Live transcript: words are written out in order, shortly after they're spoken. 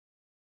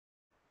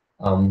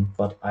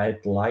But I'd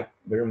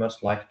very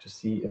much like to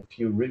see a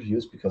few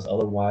reviews, because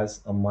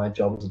otherwise my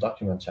job as a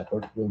document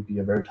checker will be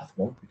a very tough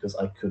one, because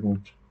I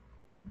couldn't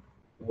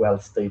well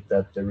state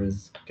that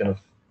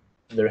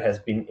there has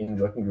been in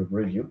working group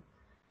review.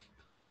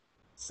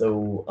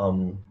 So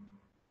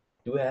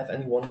do I have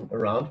anyone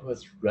around who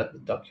has read the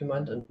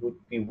document and would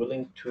be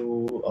willing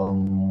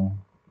to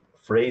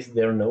phrase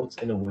their notes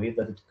in a way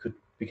that it could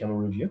become a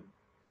review?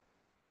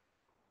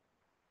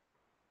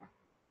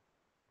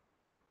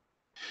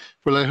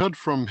 Well, I heard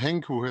from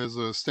Henk, who has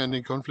a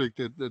standing conflict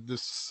at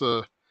this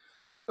slot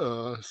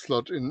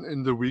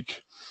in the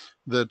week,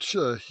 that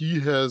he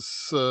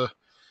has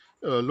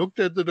looked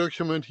at the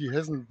document. He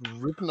hasn't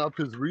written up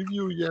his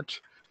review yet,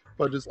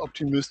 but is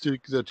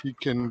optimistic that he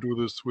can do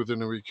this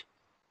within a week.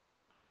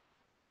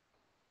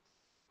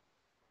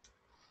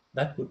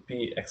 That would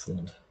be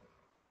excellent.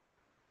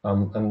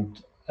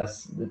 And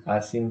as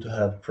I seem to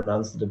have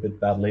pronounced it a bit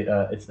badly,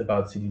 it's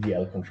about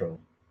CDDL control.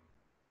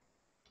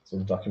 So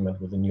the document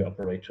with the new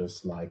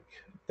operators like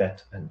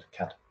det and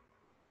cat.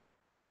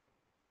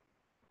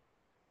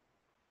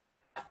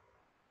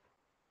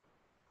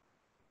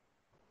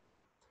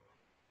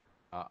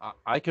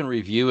 I can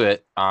review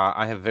it.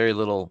 I have very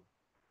little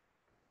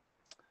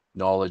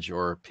knowledge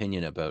or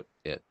opinion about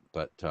it,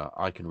 but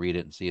I can read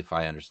it and see if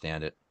I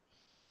understand it.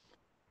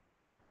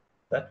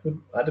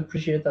 I'd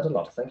appreciate that a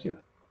lot. Thank you.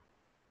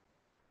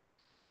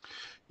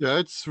 Yeah,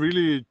 it's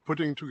really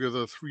putting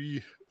together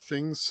three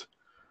things.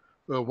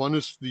 One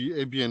is the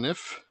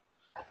ABNF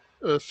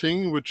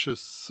thing, which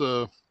is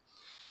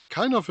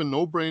kind of a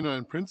no-brainer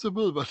in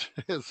principle, but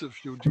has a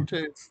few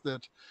details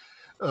that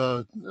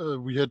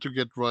we had to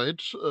get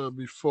right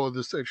before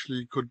this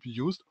actually could be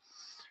used.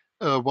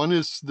 One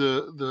is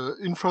the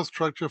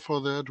infrastructure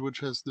for that, which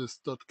has this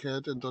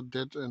 .cat and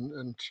 .det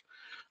and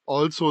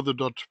also the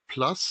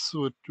 .plus,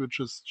 which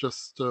is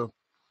just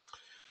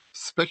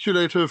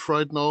speculative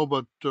right now,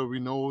 but we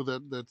know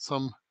that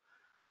some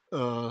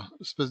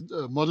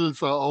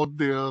models are out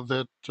there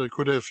that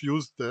could have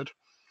used that.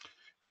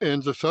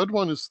 And the third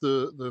one is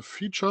the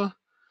feature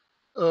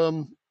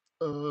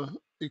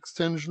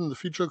extension, the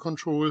feature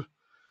control,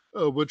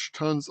 which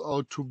turns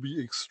out to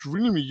be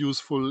extremely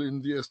useful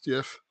in the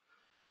SDF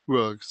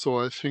work. So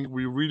I think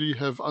we really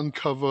have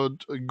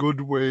uncovered a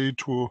good way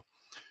to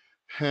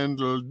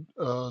handle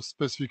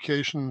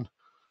specification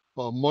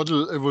or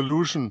model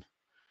evolution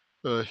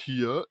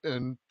here.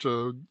 And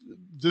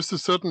this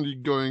is certainly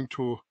going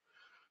to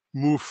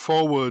move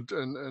forward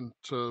and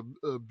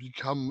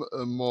become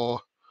a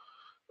more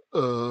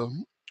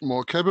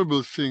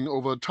capable thing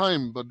over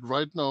time. But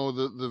right now,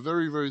 the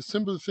very, very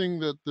simple thing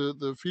that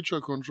the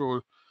feature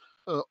control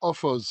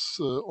offers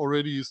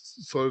already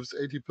solves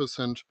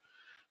 80%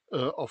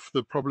 of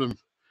the problem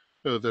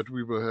that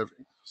we were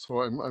having.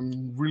 So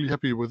I'm really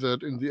happy with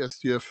that in the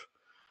SDF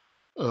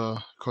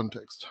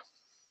context.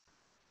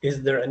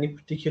 Is there any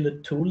particular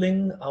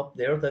tooling out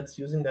there that's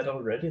using that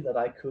already that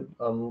I could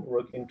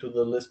work into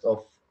the list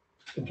of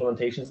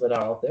implementations that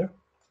are out there?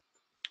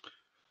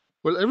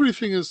 Well,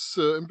 everything is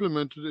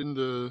implemented in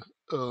the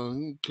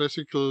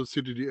classical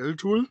CDDL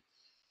tool.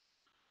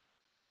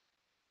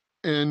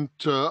 And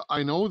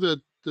I know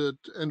that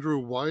Andrew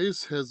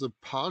Wise has a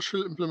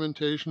partial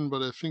implementation,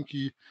 but I think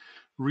he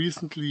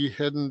recently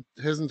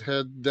hasn't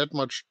had that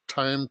much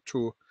time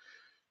to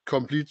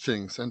complete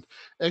things. And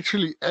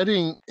actually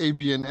adding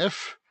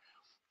ABNF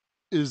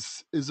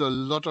is a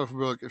lot of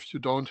work if you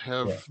don't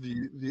have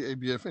the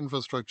ABF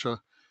infrastructure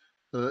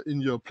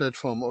in your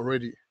platform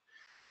already.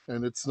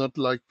 And it's not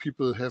like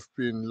people have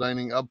been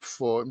lining up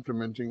for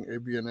implementing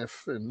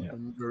ABNF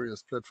in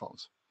various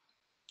platforms.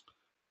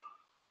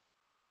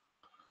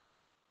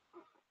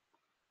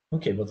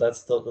 Okay, but that's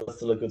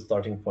still a good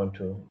starting point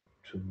that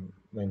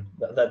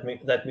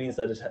means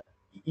that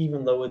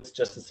even though it's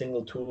just a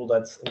single tool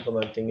that's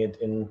implementing it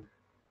in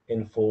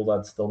full,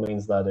 that still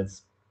means that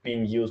it's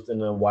being used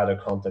in a wider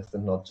context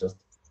and not just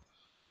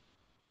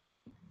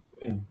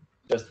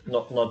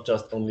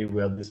only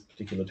where this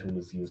particular tool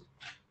is used.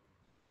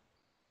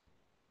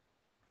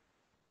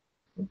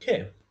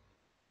 Okay.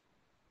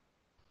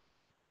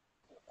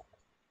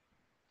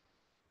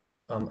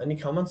 Any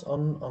comments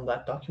on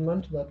that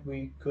document that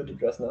we could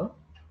address now?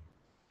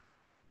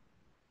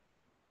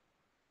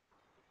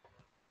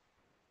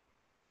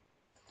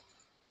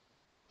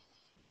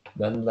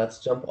 Then let's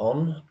jump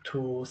on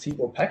to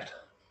CBOR Pact,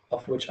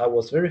 of which I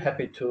was very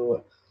happy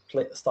to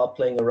start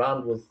playing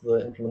around with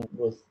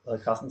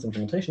Carsten's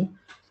implementation.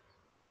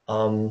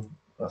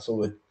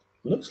 So it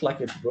looks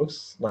like it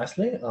works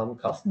nicely.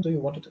 Carsten, do you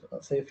want to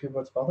say a few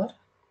words about that?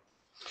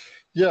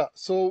 Yeah,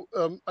 so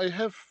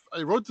I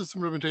wrote this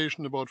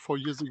implementation about 4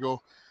 years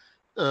ago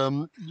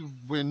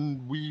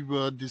when we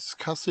were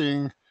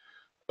discussing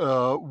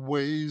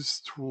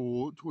ways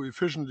to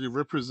efficiently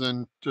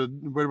represent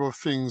Web of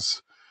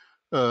Things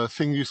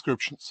thing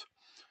descriptions.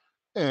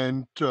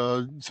 And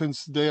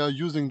since they are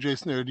using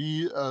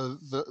JSON-LD,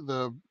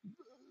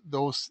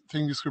 those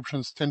thing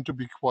descriptions tend to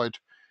be quite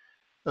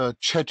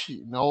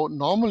chatty. Now,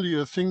 normally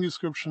a thing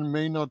description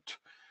may not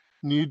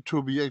need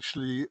to be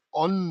actually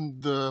on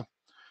the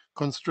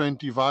constrained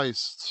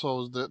device.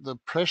 So the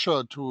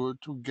pressure to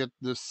get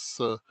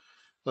this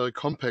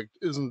compact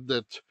isn't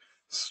that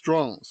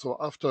strong. So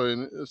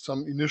after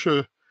some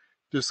initial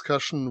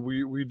discussion,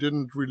 we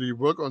didn't really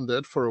work on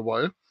that for a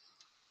while.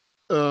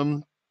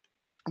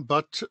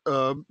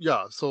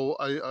 Yeah, so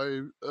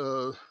I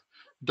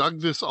dug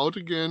this out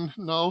again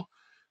now,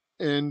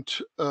 and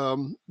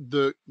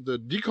the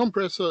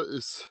decompressor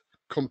is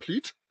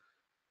complete,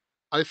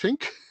 I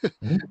think.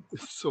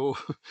 So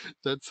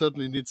that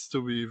certainly needs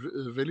to be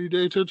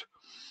validated.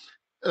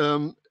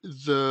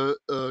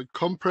 The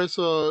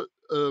compressor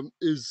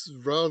is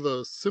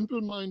rather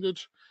simple-minded.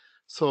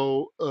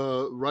 So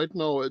right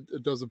now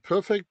it does a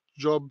perfect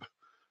job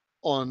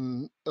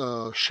on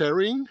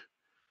sharing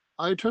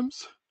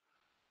items,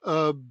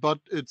 but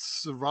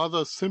it's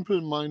rather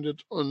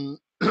simple-minded on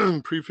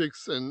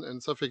prefix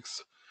and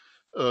suffix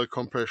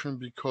compression,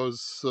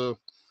 because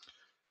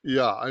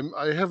yeah,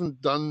 I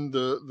haven't done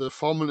the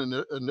formal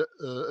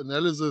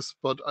analysis,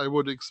 but I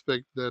would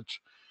expect that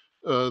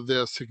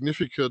there's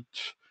significant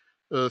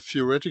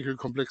theoretical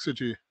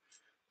complexity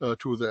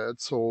to that.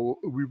 So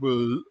we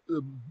will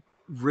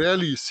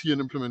rarely see an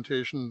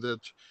implementation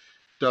that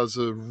does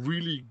a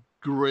really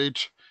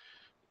great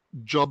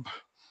job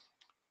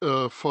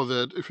for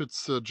that if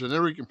it's a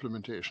generic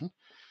implementation,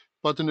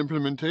 but an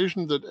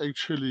implementation that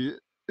actually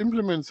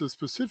implements a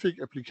specific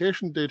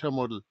application data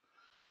model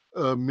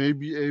may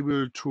be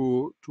able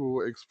to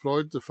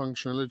exploit the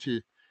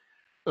functionality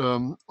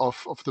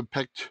of the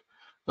packed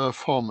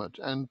format.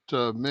 And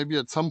maybe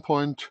at some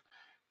point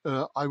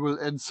I will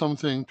add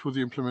something to the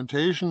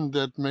implementation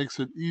that makes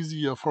it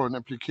easier for an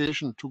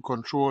application to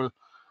control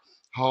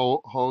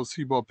how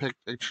CBOR packed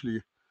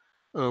actually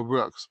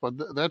works.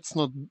 But that's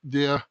not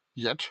there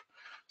yet.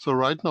 So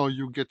right now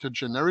you get a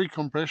generic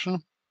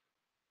compression,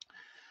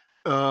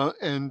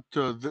 and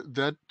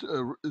that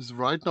is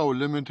right now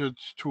limited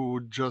to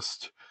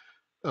just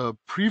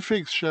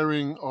prefix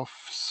sharing of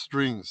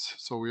strings.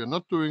 So we are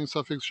not doing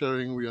suffix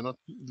sharing. We are not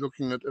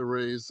looking at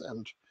arrays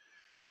and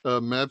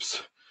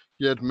maps.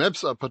 Yet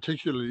maps are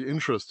particularly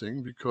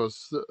interesting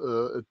because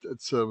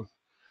it's a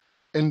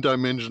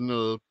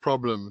n-dimensional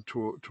problem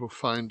to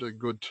find a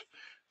good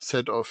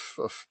set of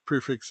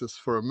prefixes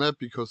for a map,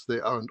 because they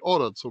aren't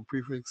ordered. So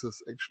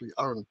prefixes actually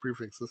aren't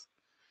prefixes.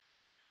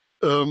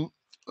 So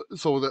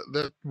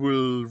that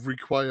will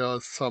require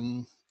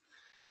some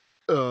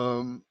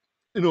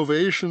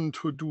innovation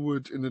to do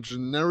it in a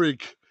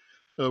generic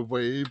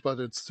way, but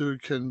it still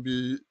can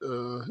be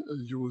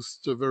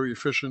used very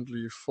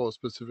efficiently for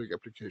specific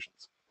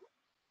applications.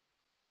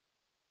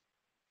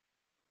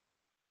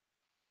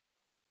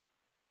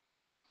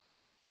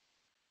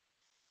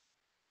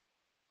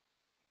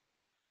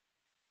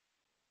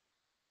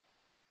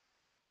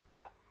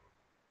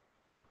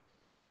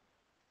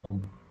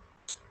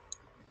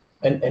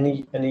 And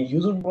any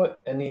user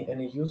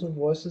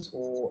voices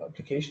or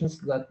applications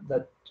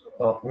that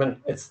I mean,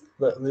 it's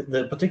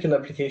the particular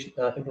application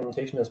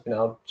implementation has been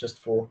out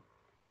just for,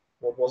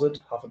 what was it,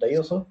 half a day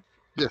or so?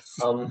 Yes.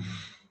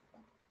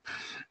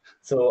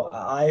 So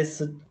I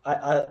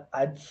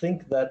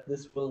think that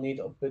this will need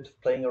a bit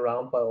of playing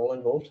around by all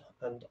involved,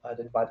 and I'd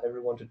invite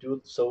everyone to do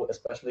it. So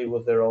especially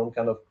with their own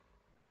kind of.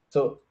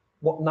 So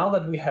now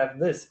that we have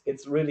this,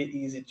 it's really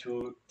easy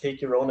to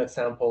take your own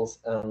examples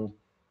and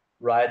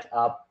write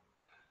up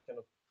kind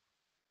of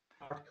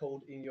hard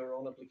code in your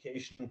own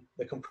application,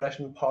 the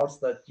compression parts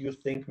that you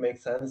think make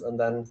sense, and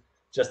then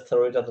just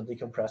throw it at the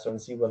decompressor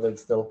and see whether it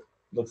still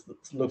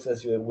looks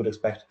as you would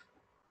expect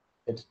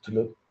it to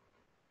look.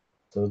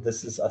 So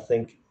this is, I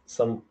think,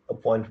 a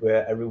point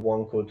where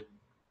everyone could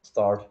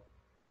start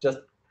just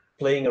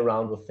playing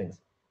around with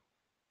things.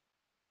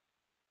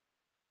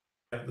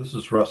 This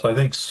is Russ. I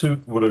think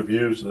Suit would have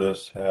used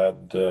this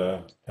had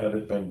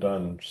it been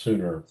done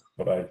sooner,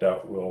 but I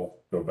doubt we'll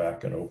go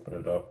back and open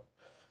it up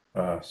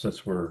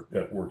since we're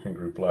at working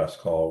group last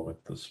call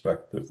with the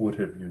spec that would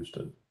have used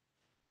it.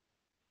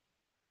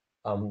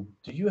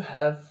 Do you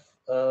have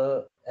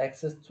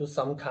access to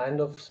some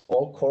kind of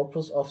small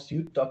corpus of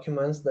Suit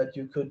documents that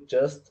you could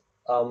just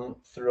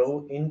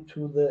throw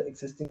into the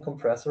existing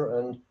compressor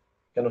and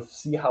kind of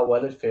see how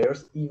well it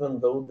fares, even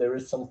though there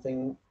is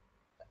something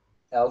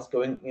else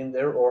going in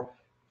there? Or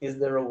is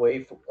there a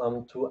way for,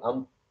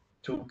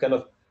 to kind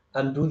of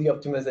undo the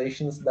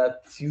optimizations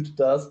that Suit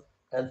does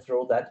and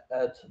throw that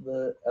at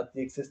the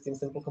existing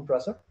simple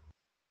compressor?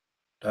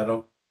 I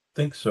don't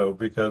think so,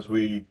 because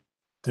we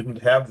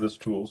didn't have this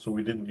tool, so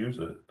we didn't use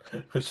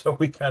it. So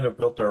we kind of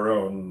built our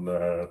own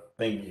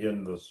thing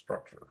in the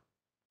structure.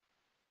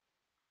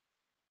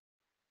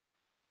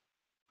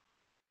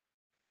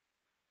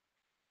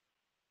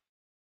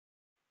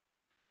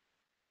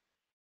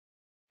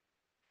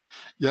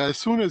 Yeah, as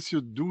soon as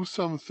you do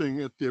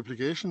something at the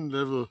application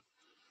level,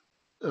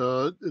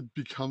 it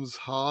becomes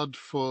hard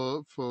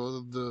for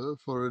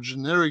a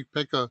generic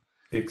packer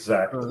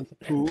Exactly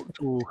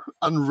to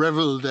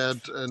unravel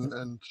that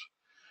and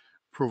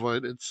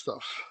provide its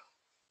stuff.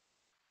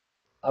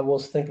 I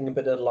was thinking a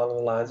bit along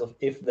the lines of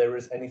if there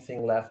is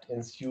anything left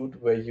in Suit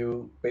where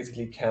you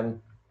basically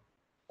can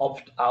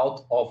opt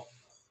out of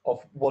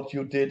what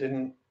you did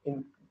in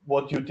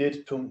what you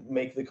did to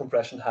make the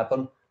compression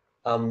happen,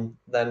 then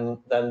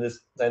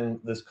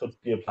this could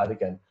be applied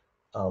again.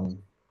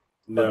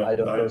 But I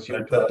don't know if you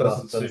that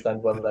doesn't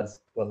understand whether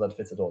that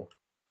fits at all.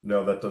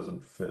 No, that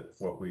doesn't fit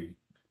what we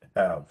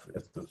have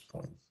at this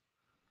point.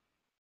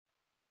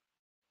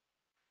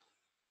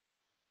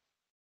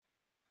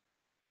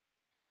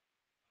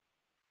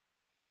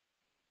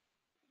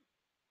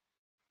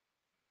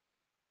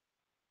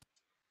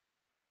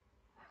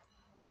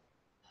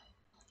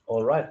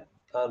 All right.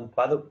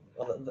 By the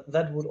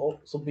that would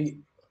also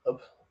be a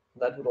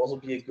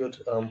good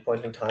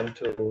point in time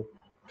to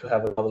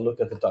have another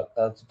look at the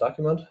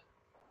document.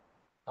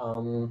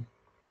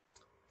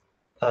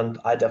 And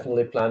I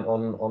definitely plan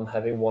on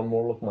having one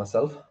more look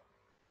myself.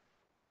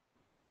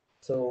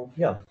 So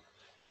yeah.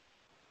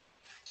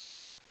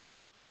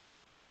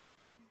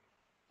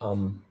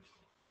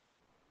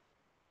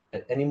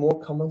 Any more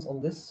comments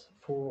on this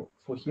for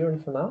here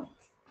and for now?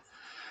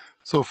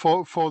 So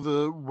for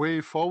the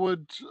way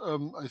forward,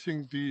 I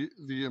think the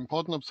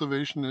important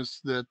observation is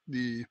that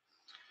the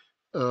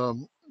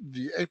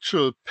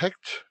actual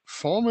packed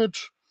format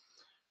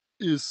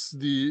is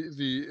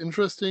the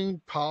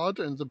interesting part,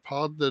 and the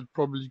part that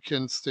probably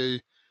can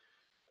stay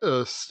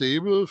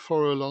stable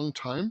for a long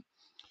time,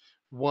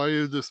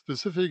 while the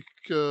specific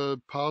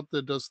part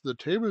that does the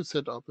table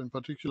setup, in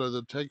particular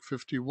the tag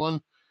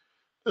 51,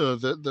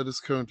 that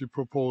is currently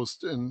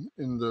proposed in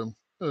the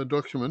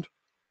document,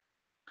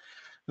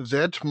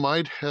 that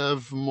might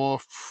have more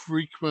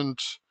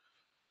frequent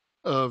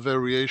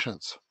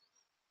variations.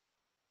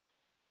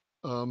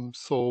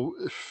 So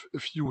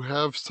if you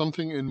have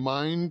something in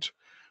mind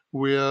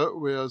where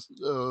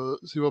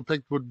CBOR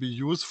Pact would be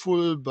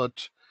useful,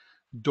 but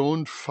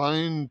don't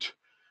find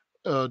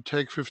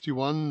tag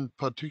 51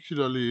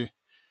 particularly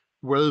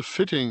well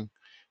fitting,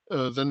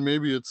 then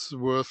maybe it's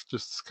worth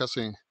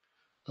discussing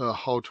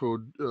how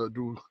to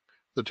do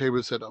the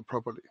table setup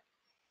properly.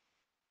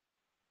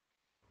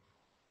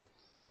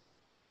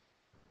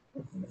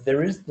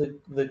 There is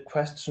the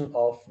question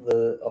of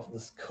the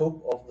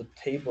scope of the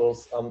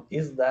tables.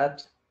 Is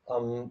that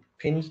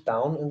pinned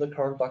down in the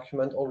current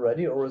document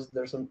already, or is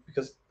there some,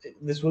 because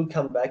this will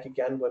come back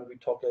again when we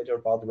talk later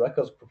about the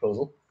records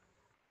proposal.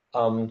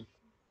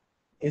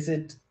 Is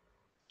it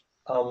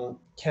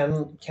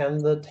can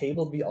the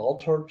table be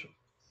altered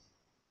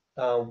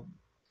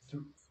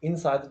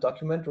inside the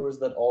document, or is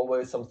that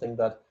always something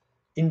that,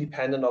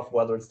 independent of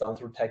whether it's done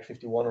through tag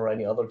 51 or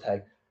any other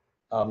tag,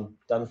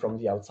 done from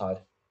the outside?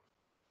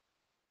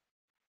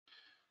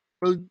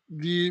 Well,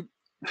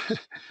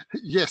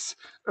 yes.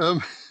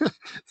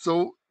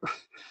 So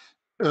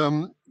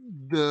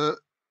the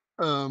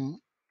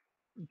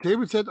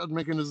table setup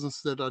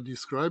mechanisms that are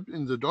described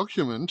in the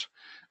document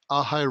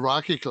are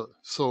hierarchical.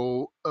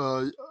 So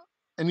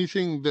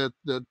anything that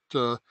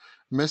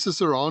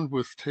messes around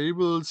with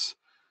tables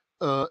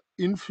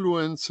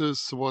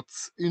influences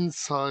what's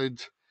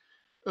inside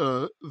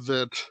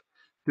that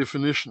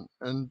definition,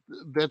 and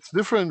that's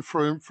different,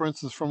 for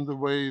instance, from the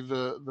way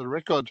the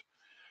record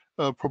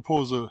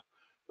proposal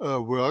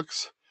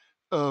works,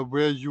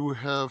 where you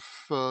have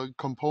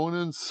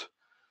components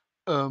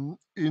in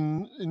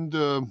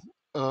the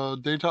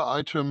data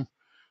item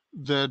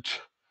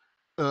that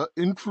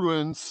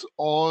influence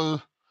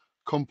all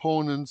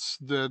components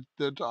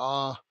that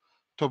are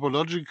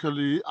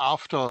topologically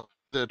after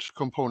that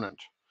component.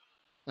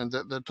 And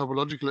that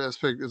topological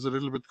aspect is a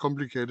little bit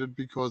complicated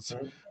because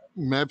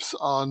maps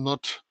are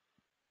not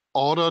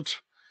ordered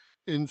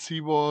in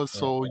CBOR,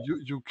 so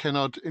you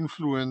cannot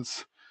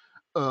influence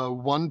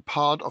one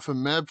part of a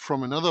map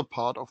from another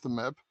part of the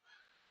map,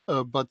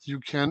 but you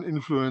can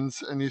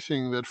influence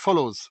anything that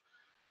follows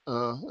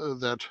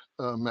that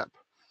map.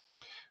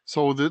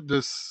 So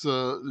this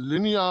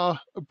linear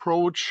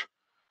approach,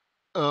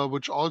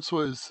 which also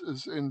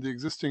is in the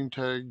existing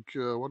tag,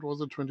 what was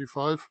it,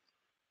 25?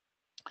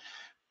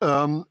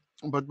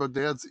 But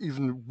there it's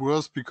even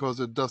worse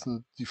because it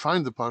doesn't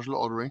define the partial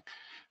ordering.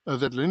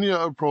 That linear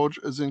approach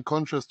is in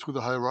contrast to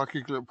the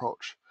hierarchical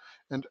approach.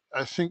 And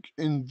I think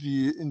in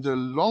the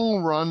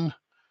long run,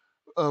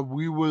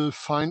 we will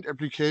find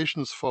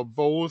applications for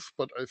both,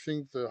 but I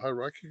think the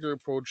hierarchical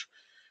approach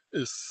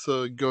is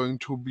going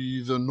to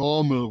be the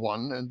normal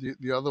one, and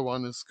the other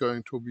one is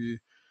going to be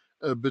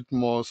a bit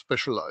more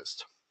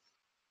specialized.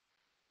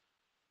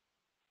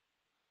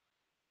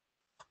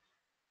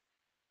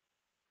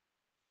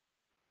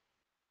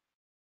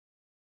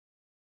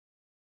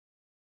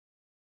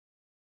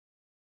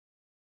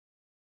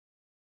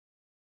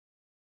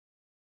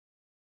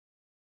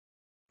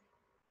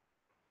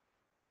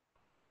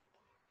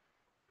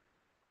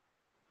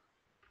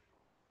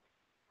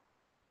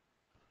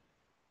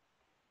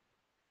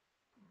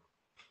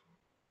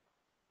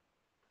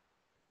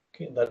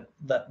 Okay,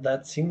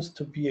 that seems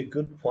to be a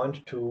good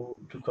point to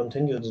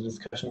continue the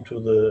discussion to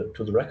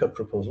the record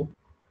proposal,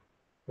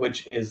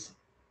 which is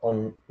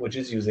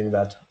using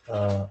that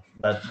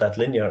that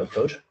linear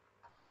approach.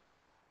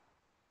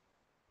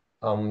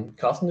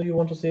 Carsten, do you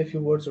want to say a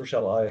few words, or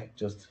shall I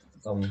just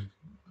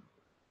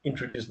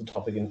introduce the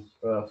topic in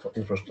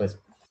the first place.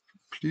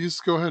 Please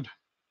go ahead.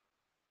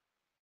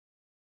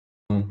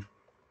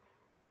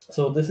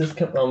 So this is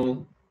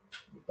the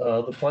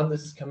point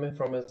this is coming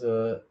from is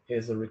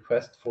a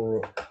request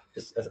for,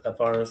 as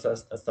far as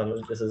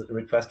understood, this is a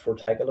request for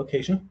tag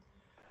allocation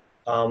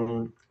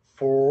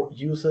for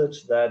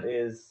usage that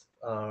is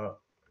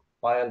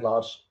by and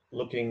large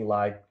looking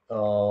like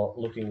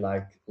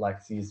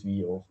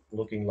CSV, or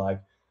looking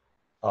like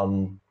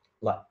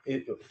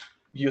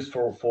used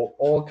for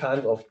all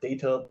kinds of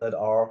data that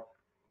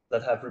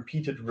have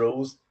repeated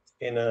rows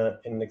in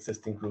an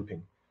existing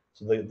grouping.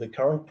 So the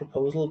current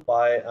proposal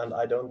by, and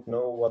I don't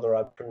know whether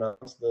I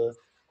pronounce the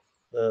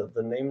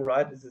name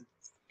right, is it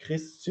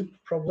Chris Sup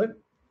probably,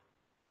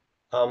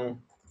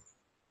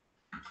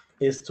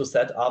 is to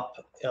set up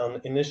an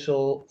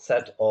initial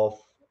set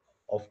of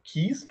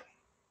keys,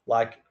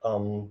 like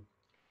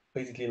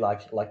basically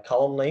like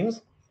column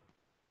names,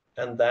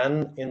 and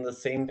then in the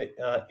same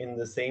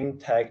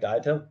tagged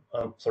item,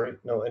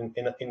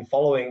 in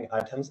following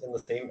items in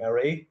the same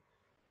array,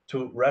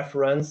 to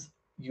reference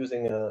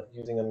using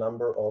a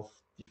number of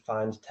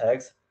defined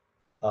tags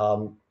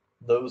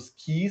those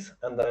keys,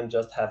 and then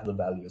just have the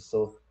values.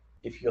 So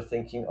if you're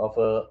thinking of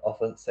a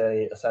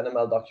say a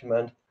SANML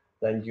document,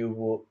 then you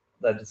will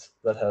that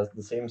has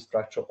the same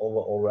structure over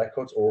all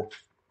records, or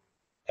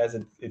as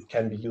it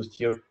can be used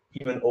here,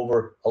 even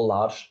over a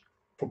large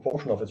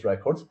proportion of its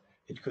records.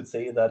 It could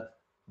say that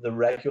the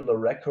regular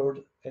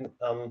record in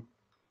kind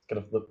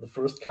of the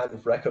first kind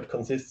of record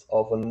consists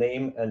of a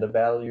name and a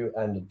value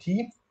and a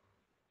t,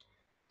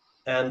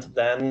 and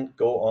then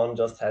go on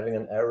just having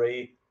an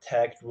array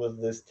tagged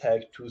with this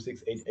tag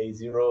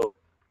 268A0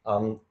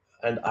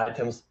 and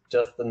items,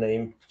 just the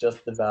name,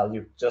 just the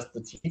value, just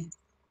the t,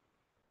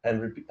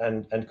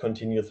 and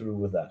continue through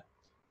with that.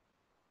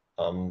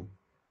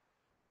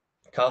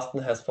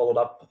 Carsten has followed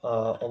up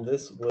on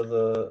this with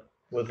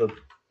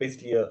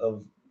basically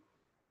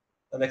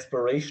an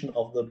exploration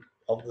of the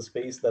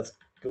space that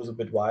goes a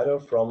bit wider,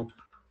 from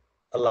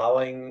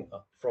allowing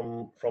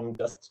from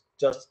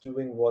just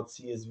doing what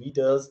CSV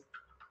does,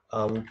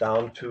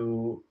 down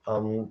to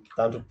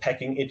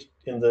packing it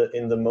in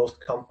the most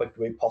compact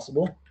way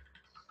possible.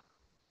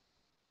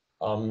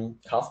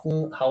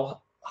 Carsten,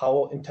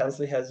 how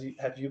intensely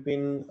have you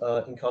been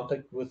in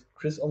contact with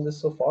Chris on this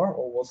so far,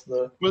 or what's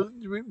the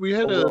we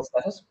had overall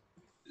status?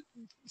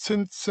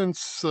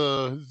 Since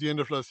the end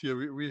of last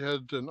year, we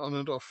had an on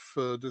and off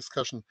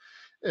discussion,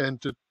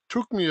 and it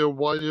took me a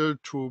while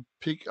to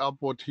pick up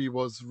what he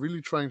was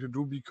really trying to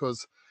do,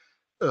 because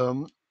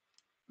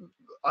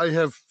I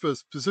have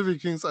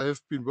specific things I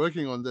have been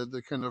working on that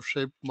kind of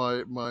shaped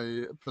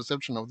my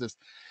perception of this.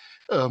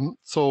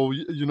 So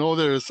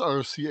there is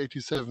RFC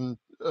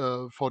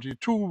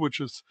 8742, which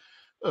is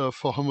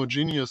for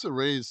homogeneous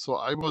arrays. So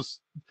I was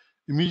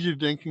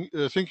immediately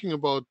thinking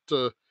about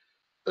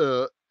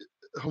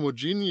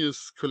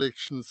homogeneous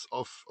collections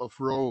of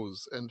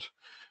rows, and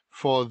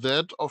for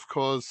that, of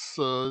course,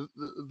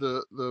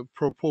 the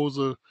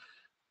proposal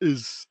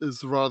is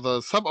rather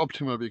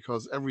suboptimal,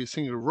 because every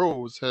single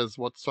row has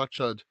what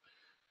structure it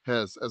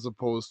has, as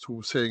opposed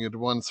to saying it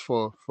once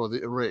for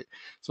the array.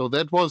 So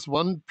that was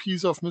one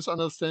piece of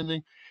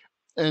misunderstanding.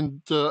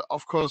 And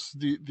of course,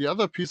 the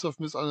other piece of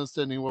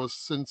misunderstanding was,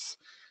 since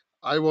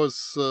I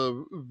was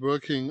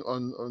working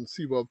on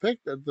CBOR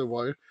Pact at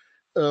the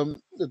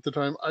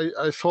time,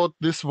 I thought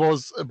this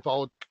was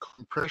about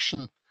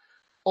compression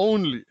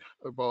only,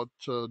 about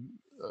a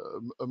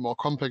more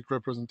compact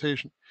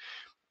representation.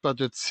 But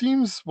it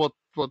seems what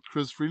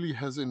Chris really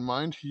has in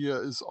mind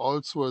here is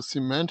also a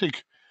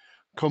semantic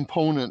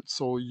component.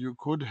 So you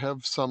could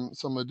have some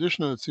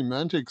additional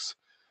semantics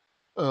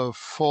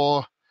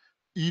for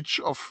each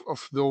of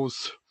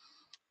those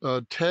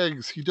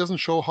tags. He doesn't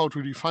show how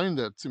to define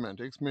that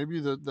semantics.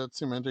 Maybe that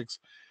semantics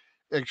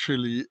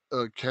actually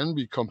can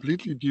be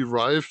completely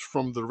derived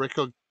from the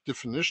record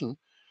definition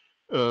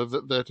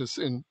that is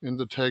in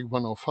the tag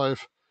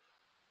 105.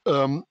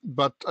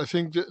 But I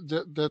think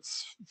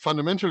that's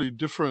fundamentally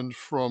different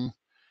from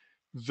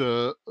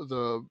the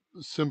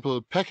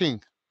simple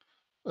packing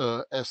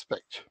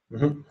aspect.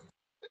 Mm-hmm.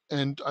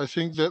 And I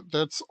think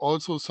that's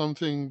also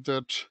something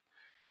that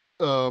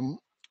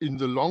in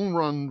the long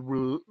run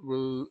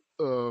will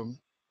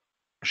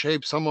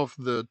shape some of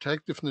the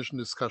tag definition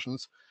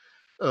discussions,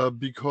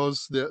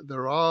 because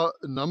there are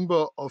a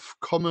number of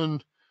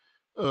common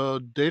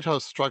data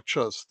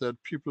structures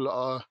that people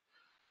are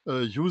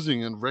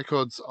using, and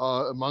records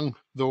are among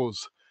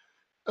those,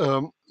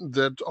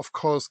 that of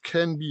course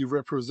can be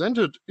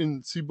represented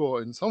in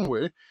CBOR in some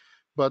way,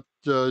 but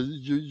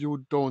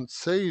you don't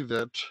say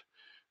that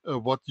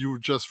what you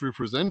just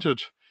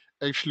represented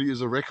actually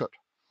is a record.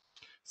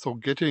 So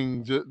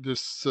getting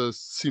this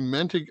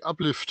semantic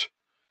uplift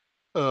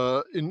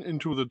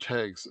into the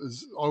tags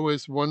is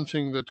always one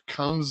thing that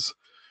comes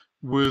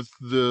with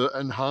the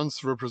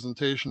enhanced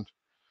representation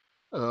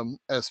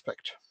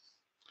aspect.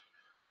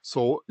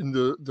 So in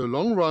the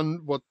long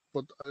run, what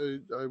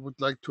I would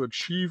like to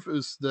achieve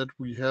is that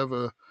we have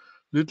a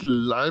little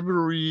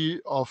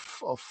library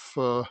of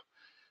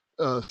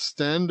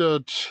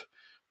standard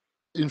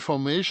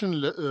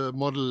information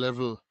model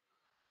level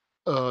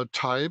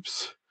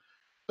types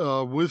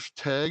with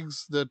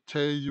tags that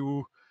tell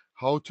you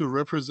how to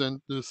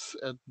represent this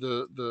at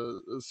the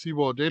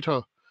CBOR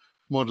data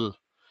model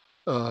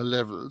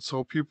level.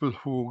 So people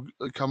who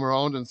come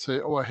around and say,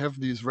 oh, I have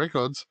these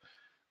records,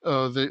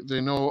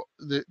 they know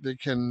they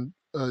can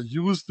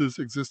use this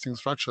existing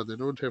structure. They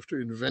don't have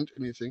to invent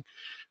anything.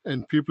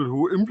 And people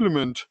who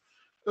implement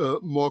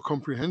more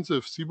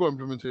comprehensive CBOR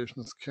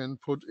implementations can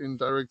put in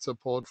direct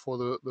support for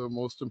the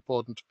most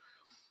important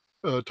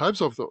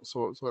types of those.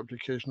 So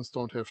applications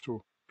don't have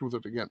to do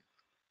that again.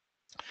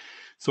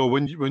 So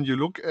when you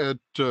look at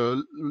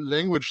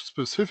language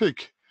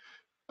specific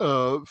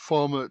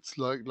formats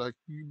like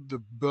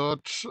the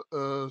BERT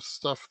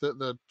stuff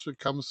that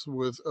comes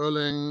with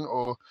Erlang,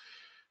 or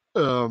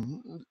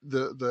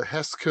the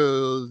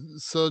Haskell,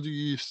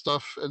 SERDI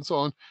stuff, and so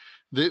on,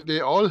 they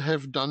all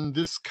have done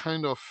this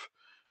kind of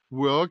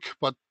work,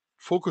 but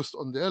focused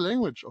on their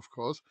language, of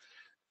course.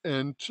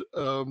 And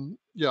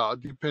yeah,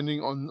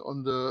 depending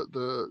on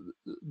the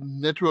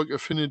network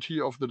affinity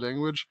of the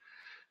language,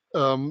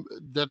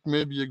 that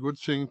may be a good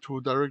thing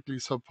to directly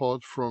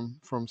support from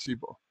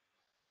CBOR.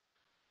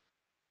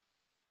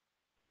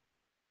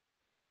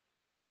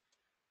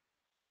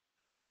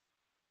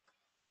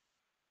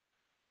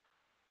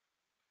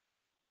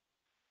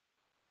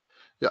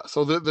 Yeah,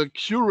 so the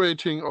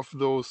curating of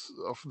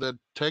that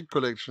tag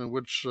collection,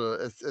 which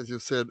as you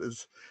said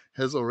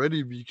has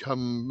already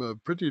become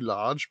pretty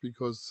large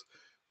because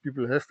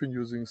people have been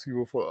using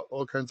CBOR for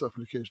all kinds of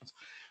applications.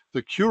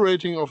 The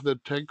curating of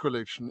that tag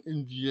collection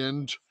in the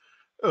end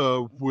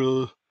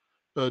will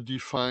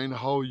define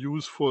how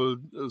useful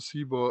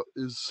CBOR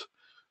is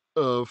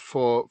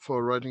for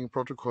writing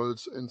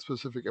protocols in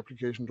specific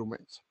application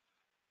domains.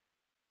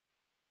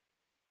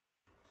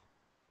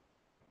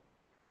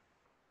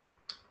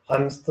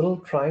 I'm still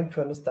trying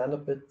to understand a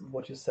bit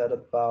what you said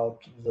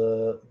about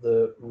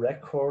the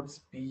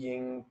records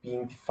being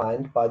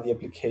defined by the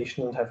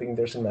application and having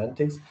their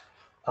semantics.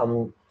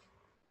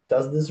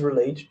 Does this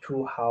relate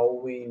to how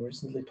we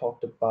recently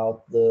talked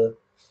about the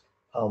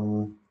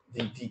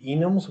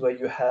enums, where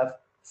you have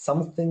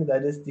something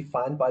that is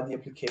defined by the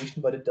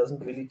application, but it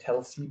doesn't really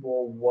tell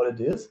CBOR what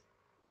it is?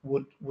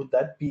 Would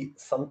that be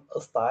a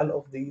style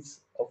of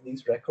these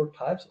record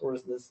types, or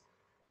is this,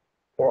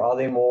 or are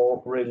they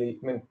more really?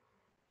 I mean,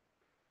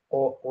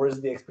 or is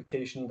the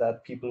expectation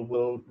that people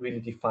will really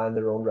define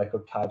their own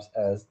record types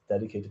as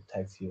dedicated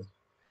tags here?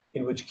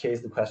 In which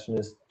case, the question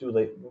is,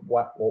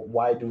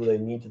 why do they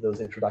need those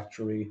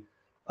introductory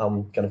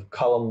kind of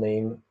column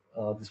name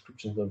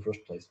descriptions in the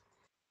first place?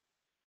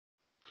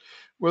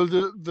 Well,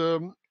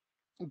 the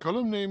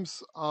column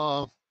names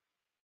are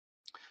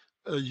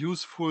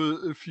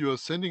useful if you are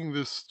sending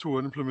this to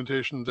an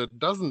implementation that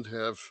doesn't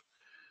have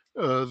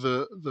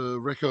the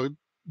record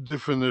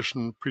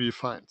definition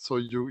predefined. So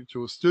you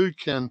still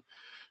can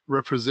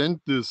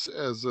represent this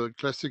as a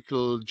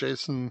classical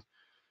JSON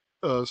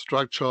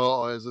structure,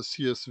 or as a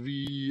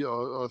CSV,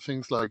 or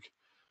things like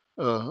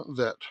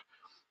that.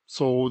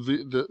 So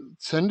the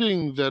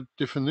sending that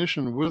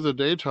definition with the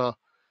data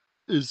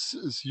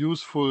is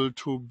useful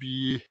to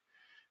be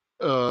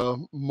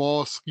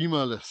more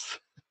schemaless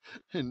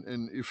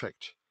in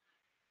effect.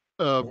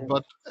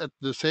 But at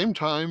the same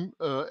time,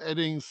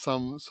 adding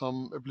some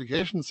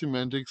application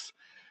semantics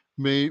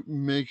may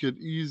make it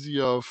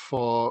easier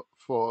for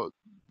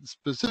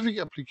specific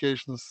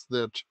applications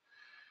that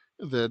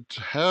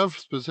have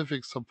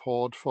specific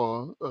support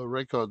for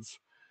records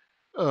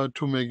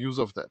to make use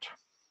of that.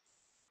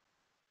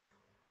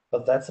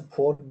 But that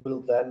support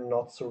will then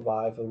not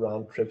survive a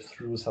round trip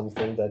through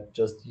something that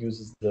just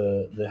uses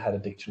the header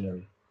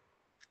dictionary.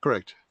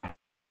 Correct.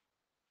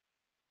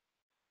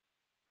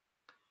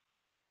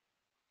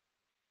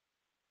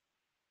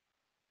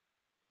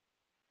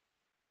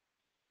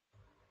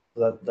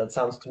 That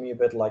sounds to me a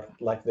bit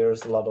like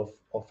there's a lot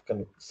of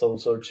kind of soul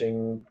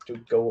searching to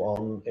go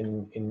on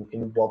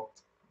in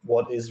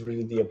what is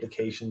really the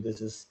application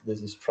this is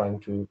trying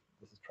to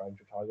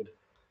target,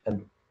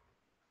 and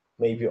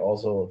maybe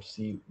also to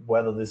see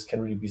whether this can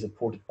really be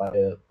supported by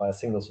a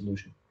single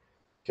solution.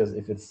 Because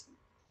if it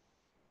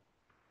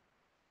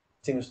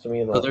seems to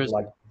me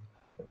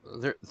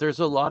that there's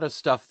a lot of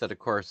stuff that, of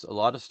course,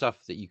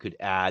 that you could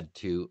add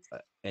to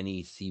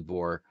any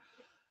CBOR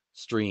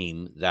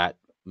stream that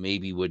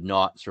maybe would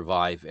not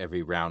survive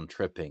every round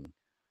tripping.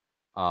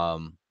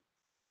 Some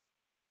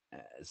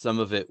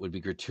of it would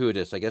be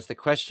gratuitous. I guess the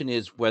question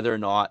is whether or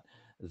not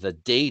the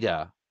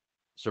data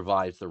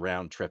survives the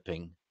round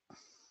tripping,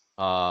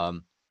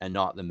 and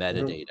not the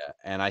metadata.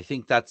 And I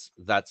think that's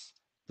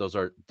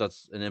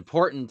an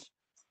important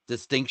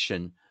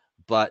distinction,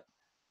 but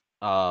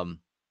not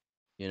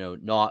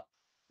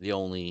the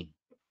only.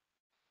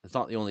 It's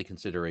not the only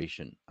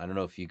consideration. I don't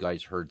know if you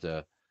guys heard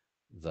the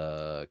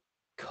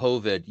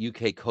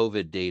UK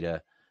COVID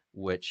data,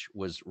 which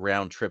was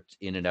round tripped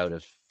in and out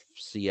of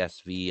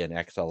CSV and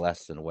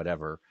XLS and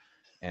whatever,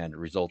 and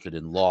resulted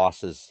in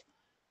losses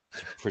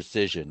to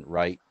precision,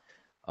 right?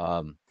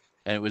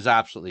 And it was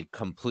absolutely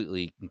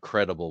completely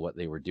incredible what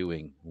they were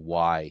doing,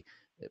 why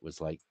it was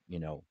like,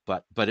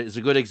 but it's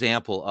a good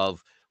example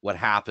of what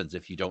happens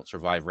if you don't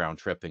survive round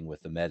tripping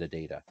with the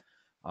metadata.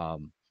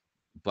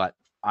 But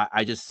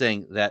I just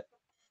think that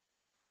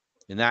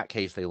in that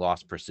case they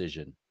lost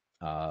precision,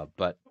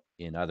 but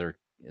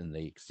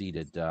they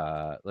exceeded,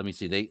 let me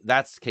see,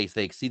 that's the case,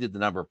 they exceeded the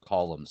number of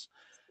columns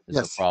is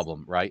the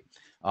problem, right?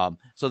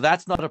 So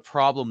that's not a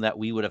problem that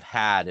we would have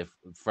had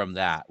from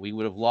that. We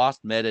would have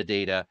lost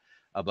metadata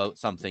about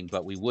something,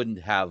 but we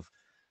wouldn't have,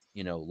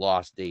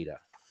 lost data.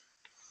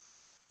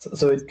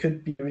 So it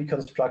could be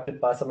reconstructed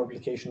by some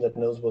application that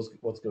knows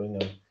what's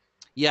going on.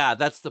 Yeah,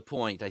 that's the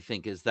point, I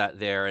think, is that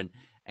there.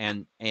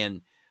 So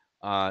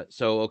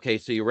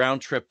you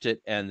round tripped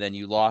it and then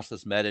you lost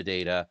this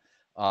metadata.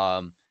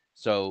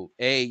 So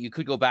you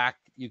could go back,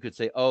 you could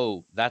say,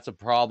 oh, that's a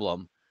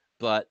problem,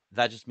 but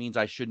that just means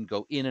I shouldn't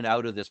go in and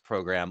out of this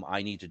program.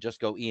 I need to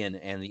just go in,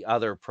 and the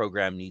other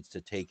program needs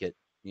to take it,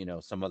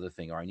 some other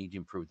thing, or I need to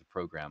improve the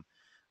program.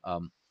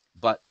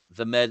 But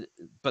the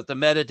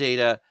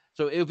metadata,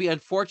 so it would be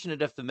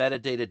unfortunate if the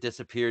metadata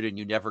disappeared and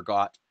you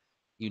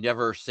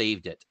never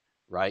saved it,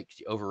 right?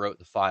 You overwrote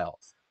the file.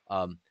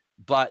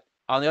 But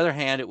on the other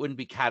hand, it wouldn't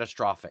be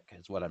catastrophic,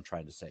 is what I'm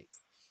trying to say.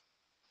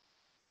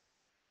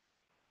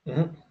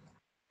 Mm-hmm.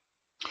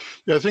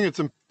 Yeah, I think it's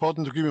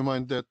important to keep in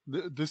mind that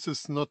this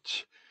is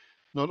not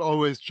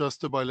always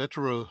just a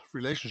bilateral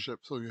relationship.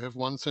 So you have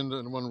one sender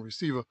and one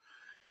receiver,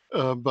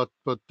 but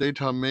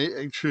data may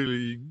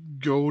actually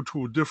go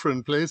to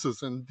different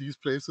places, and these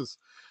places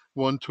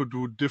want to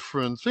do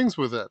different things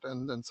with that,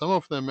 and some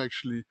of them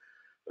actually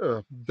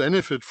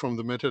benefit from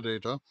the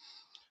metadata,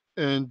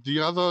 and the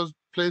other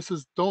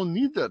places don't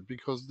need that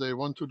because they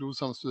want to do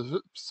some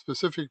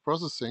specific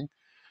processing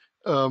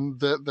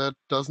that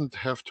doesn't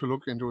have to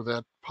look into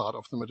that part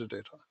of the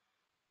metadata.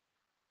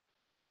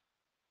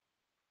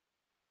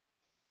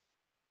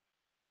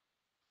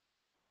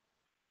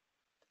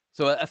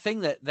 So a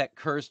thing that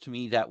occurs to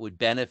me that would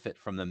benefit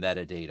from the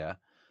metadata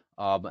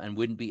and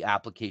wouldn't be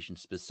application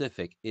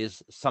specific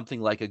is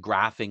something like a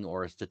graphing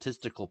or a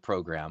statistical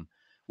program,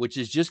 which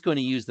is just going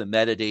to use the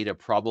metadata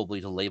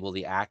probably to label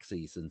the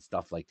axes and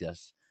stuff like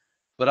this,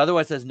 but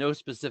otherwise has no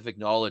specific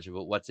knowledge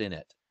about what's in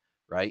it,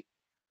 right?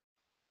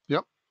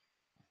 Yep.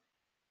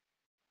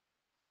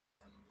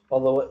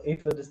 Although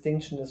if a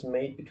distinction is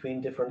made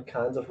between different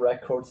kinds of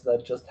records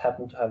that just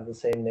happen to have the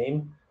same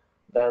name,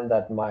 then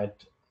that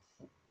might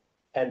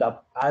end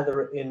up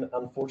either in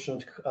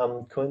unfortunate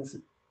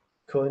coincidence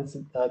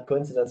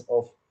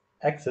of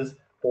access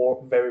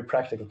or very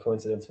practical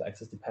coincidence of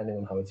access, depending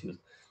on how it's used.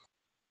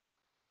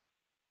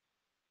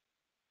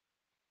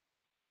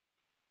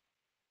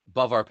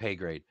 Above our pay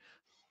grade.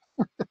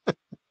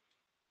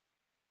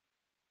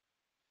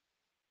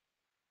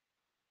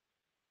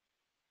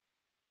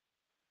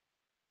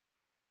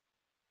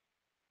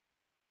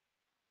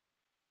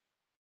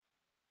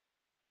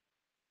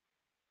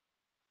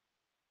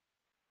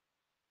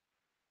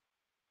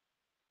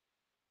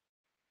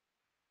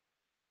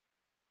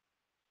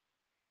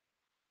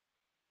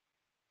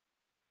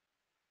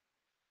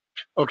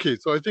 Okay,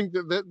 so I think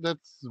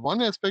that's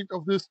one aspect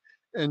of this,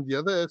 and the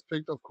other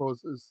aspect, of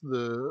course, is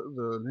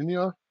the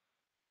linear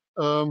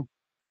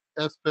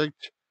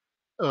aspect.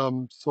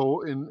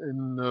 So in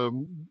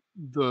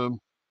the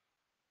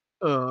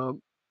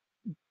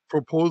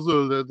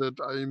proposal that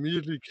I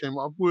immediately came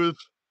up with,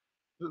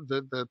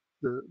 that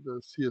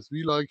the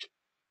CSV-like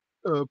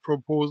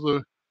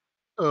proposal,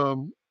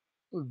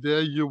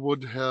 there you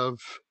would have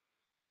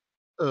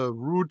a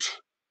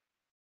root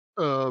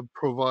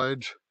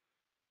provide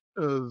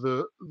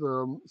the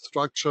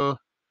structure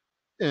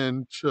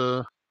and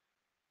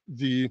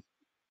the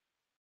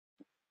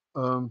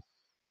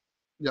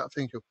yeah,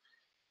 thank you.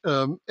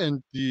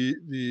 And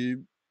the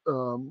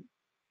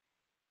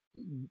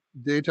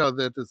data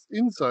that is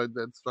inside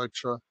that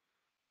structure,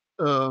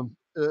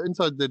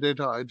 inside the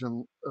data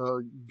item,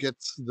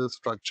 gets the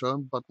structure,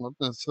 but not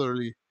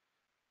necessarily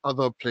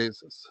other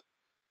places.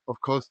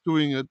 Of course,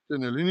 doing it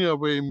in a linear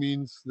way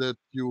means that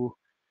you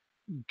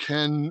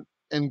can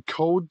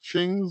encode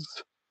things,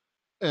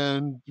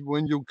 and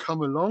when you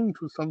come along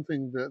to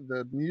something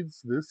that needs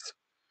this,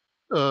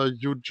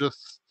 you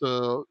just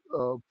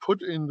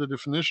put in the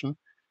definition,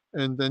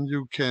 and then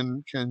you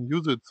can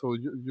use it. So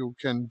you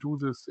can do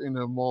this in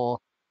a more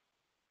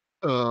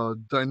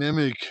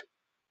dynamic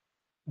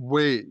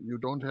way. You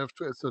don't have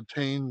to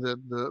ascertain that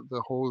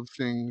the whole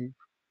thing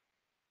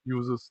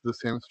uses the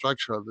same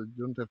structure. That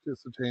you don't have to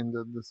ascertain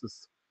that this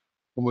is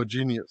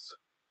homogeneous.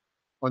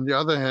 On the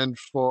other hand,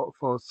 for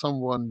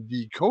someone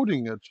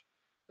decoding it,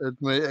 it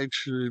may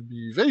actually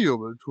be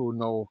valuable to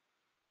know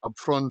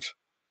upfront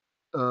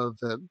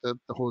that the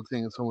whole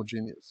thing is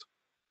homogeneous.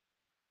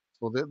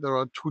 So there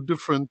are two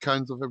different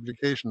kinds of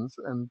applications,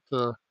 and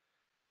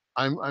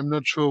I'm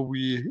not sure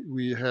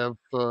we have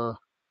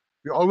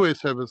we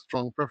always have a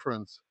strong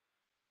preference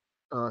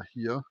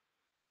here.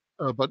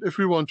 But if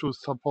we want to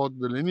support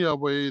the linear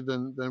way,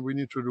 then we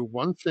need to do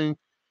one thing,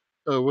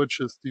 which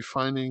is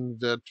defining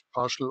that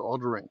partial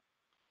ordering.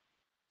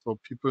 so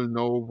people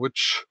know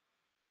which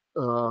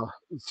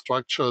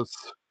structures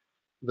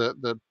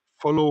that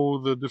follow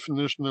the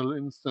definitional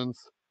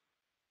instance,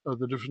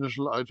 the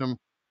definitional item,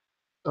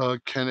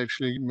 can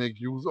actually make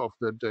use of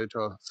that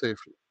data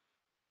safely.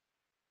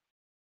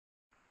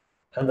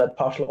 And that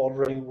partial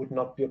ordering would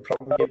not be a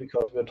problem here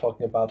because we're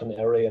talking about an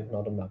array and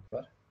not a map,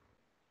 right?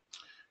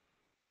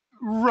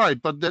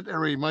 Right, but that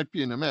array might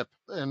be in a map,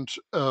 and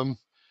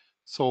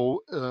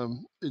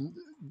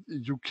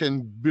you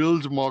can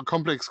build more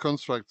complex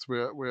constructs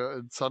where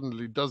it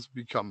suddenly does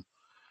become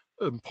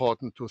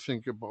important to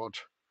think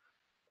about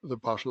the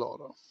partial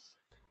order.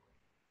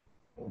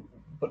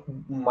 But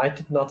might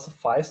it not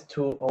suffice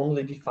to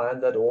only define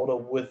that order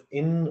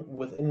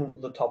within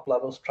the top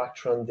level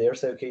structure and there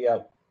say, okay, yeah,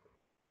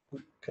 we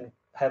can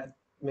have,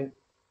 I mean,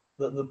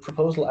 the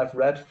proposal I've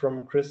read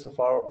from Chris so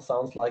far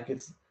sounds like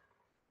it's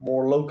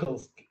more local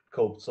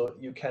scope. So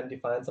you can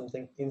define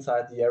something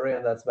inside the area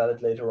and that's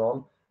valid later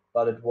on,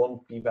 but it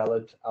won't be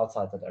valid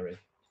outside that area.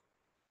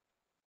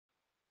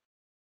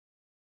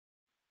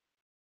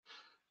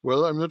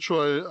 Well, I'm not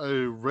sure I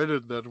read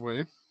it that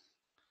way.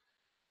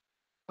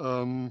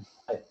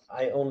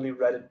 I only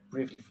read it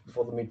briefly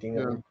before the meeting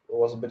and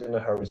was a bit in a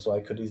hurry, so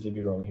I could easily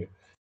be wrong here.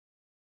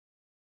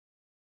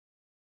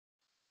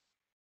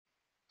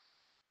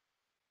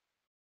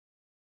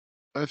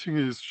 I think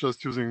he's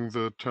just using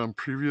the term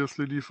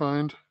previously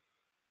defined.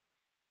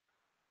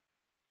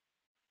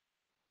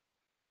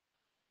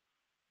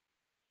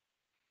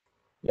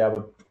 Yeah,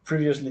 but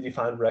previously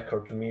defined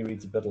record to me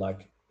reads a bit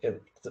like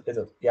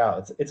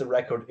it's a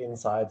record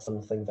inside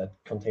something that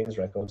contains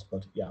records,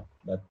 but yeah,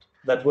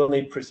 that will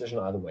need precision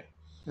either way.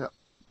 Yeah.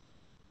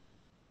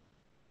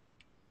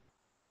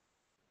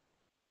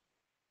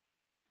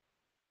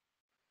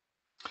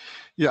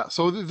 Yeah,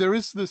 so there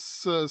is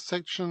this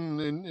section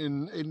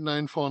in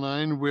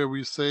 8949 where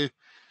we say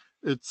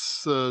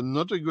it's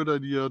not a good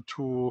idea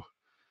to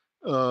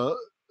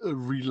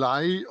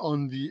rely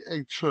on the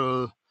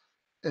actual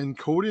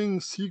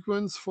encoding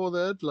sequence for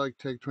that, like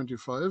tag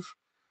 25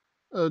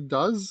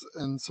 does,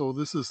 and so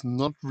this is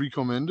not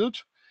recommended.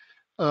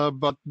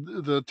 But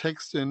the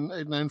text in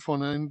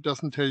 8949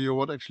 doesn't tell you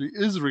what actually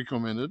is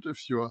recommended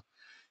if you're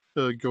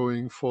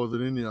going for the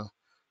linear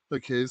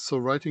case. So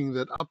writing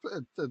that up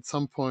at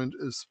some point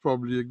is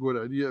probably a good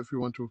idea if you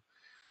want to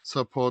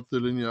support the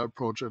linear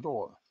approach at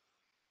all.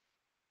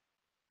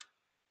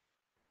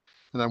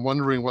 And I'm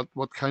wondering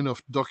what kind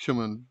of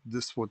document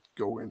this would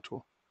go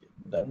into.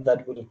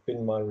 That would have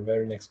been my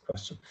very next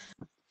question.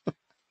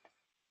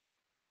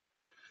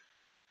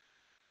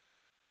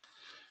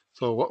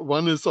 So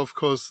one is, of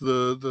course,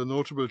 the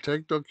notable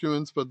tag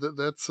documents, but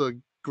that's a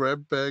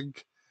grab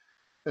bag,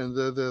 and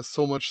there's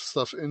so much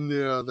stuff in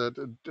there that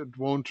it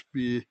won't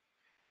be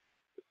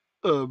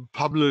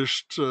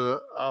published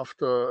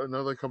after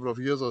another couple of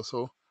years or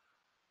so.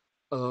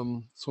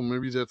 So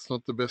maybe that's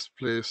not the best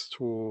place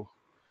to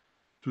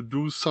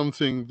do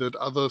something that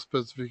other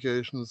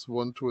specifications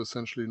want to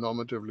essentially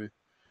normatively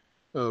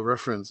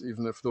reference,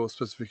 even if those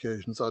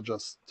specifications are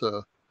just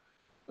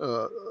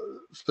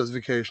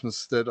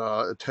specifications that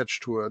are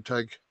attached to a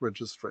tag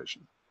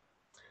registration.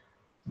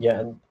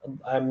 Yeah,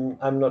 and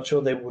I'm not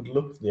sure they would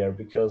look there,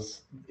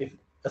 because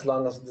as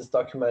long as this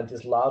document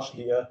is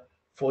largely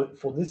for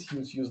this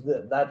use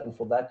that, and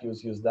for that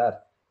use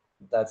that,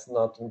 that's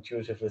not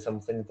intuitively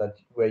something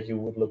where you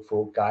would look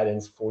for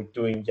guidance for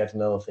doing yet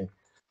another thing.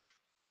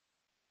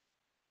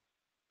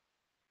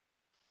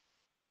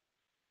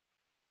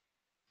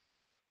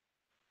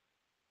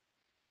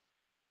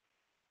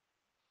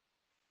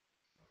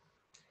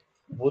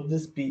 Would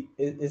this be,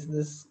 is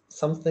this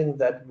something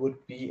that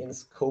would be in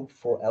scope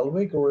for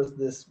LWIG, or is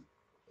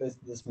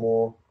this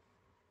more,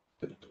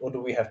 or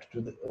do we have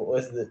to do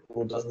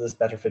or does this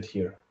better fit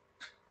here?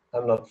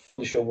 I'm not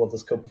fully sure what the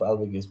scope of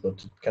LWIG is,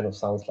 but it kind of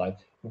sounds like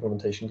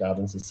implementation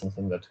guidance is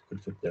something that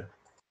could fit there.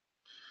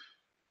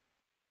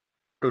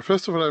 Well,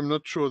 first of all, I'm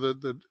not sure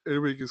that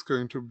LWIG is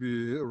going to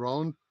be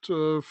around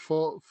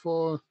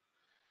for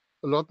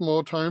a lot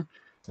more time.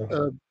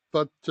 Okay.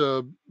 But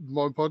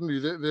more importantly,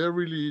 they're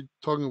really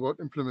talking about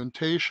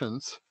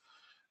implementations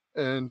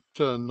and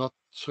not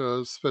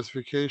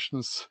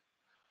specifications.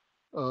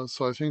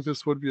 So I think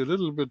this would be a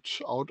little bit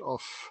out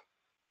of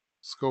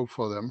scope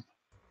for them.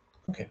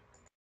 Okay.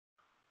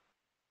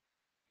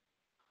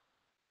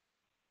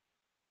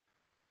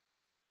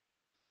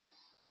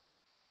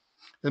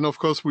 And of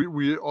course,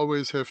 we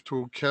always have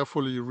to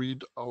carefully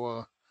read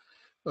our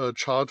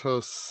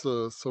charters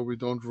so we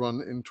don't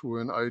run into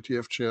an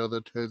IETF chair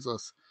that tells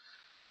us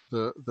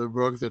the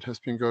work that has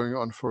been going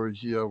on for a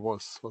year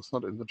was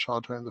not in the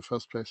charter in the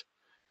first place.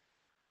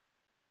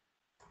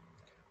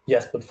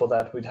 Yes, but for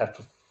that we'd have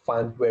to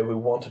find where we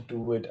want to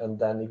do it and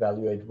then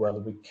evaluate whether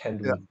we can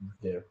do it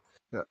there.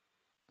 Yeah.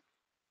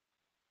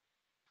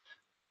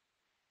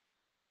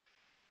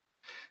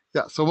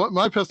 Yeah. So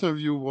my personal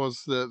view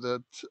was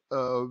that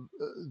the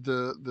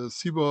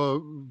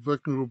CBOR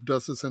working group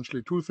does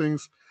essentially two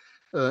things,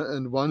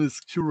 and one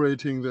is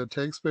curating their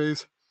tag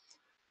space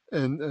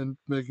and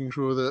making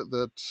sure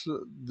that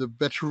the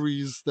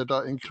batteries that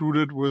are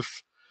included with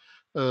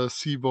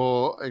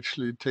CBOR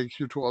actually take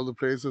you to all the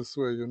places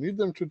where you need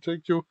them to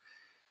take you.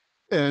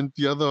 And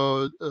the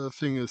other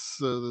thing is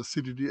the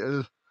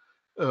CDDL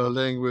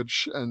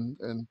language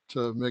and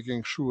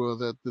making sure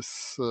that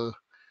this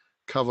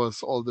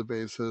covers all the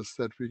bases,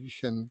 that we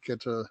can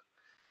get a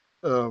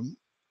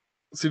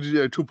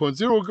CDDL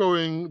 2.0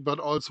 going, but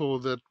also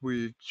that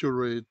we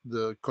curate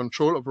the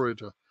control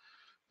operator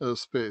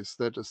space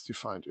that is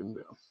defined in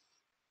there.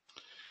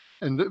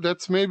 And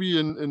that's maybe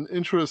an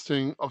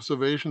interesting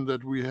observation,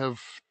 that we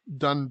have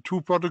done two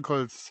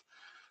protocols,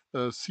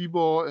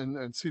 CBOR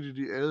and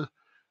CDDL,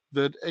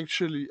 that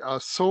actually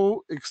are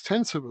so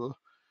extensible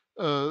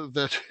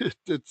that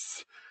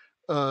it's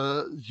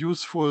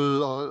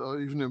useful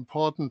or even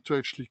important to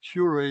actually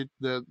curate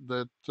the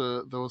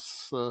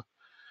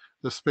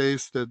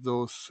space that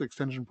those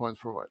extension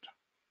points provide.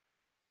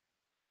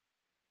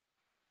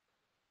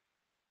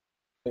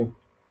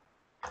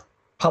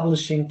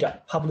 Publishing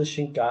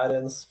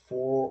guidance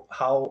for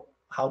how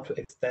to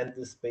extend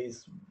this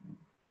space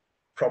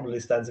probably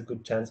stands a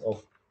good chance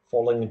of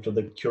falling into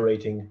the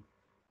curating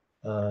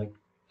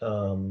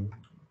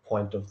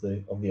point of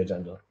the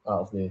agenda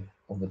of the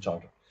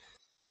charter.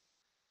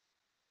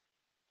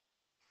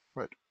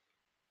 Right.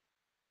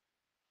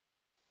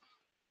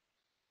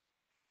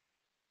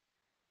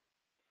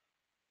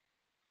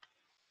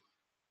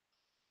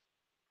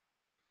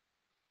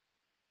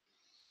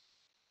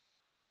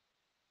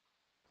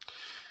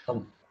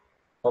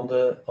 On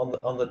the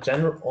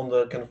kind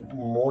of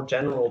more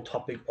general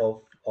topic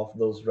of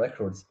those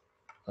records,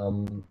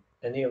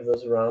 any of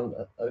those around,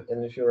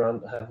 and if you're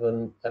around, have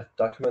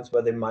documents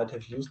where they might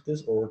have used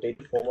this, or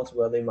data formats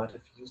where they might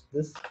have used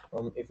this,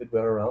 if it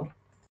were around?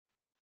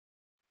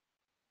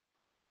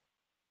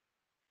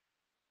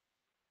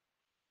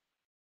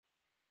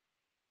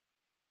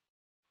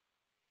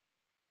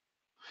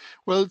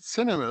 Well,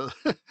 CNML,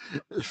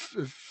 if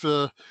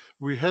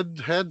we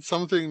had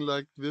something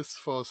like this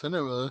for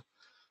CNML,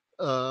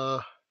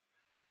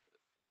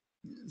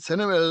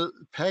 CNML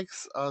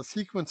packs are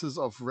sequences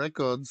of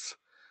records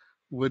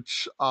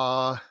which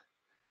are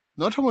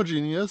not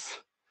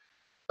homogeneous,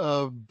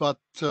 but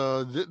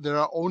there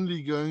are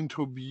only going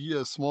to be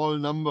a small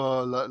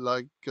number,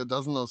 like a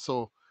dozen or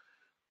so,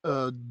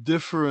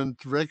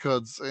 different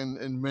records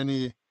in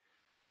many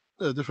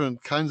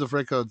different kinds of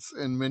records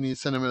in many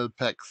CNML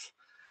packs.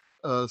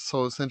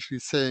 So essentially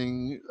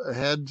saying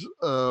ahead,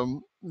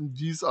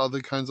 these are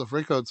the kinds of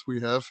records we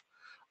have,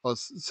 or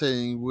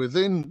saying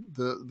within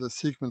the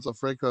sequence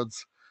of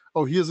records,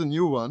 oh, here's a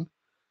new one,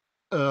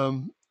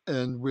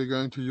 and we're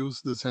going to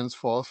use this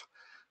henceforth.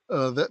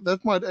 That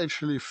might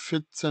actually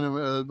fit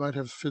CNML, might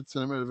have fit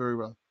CNML very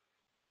well.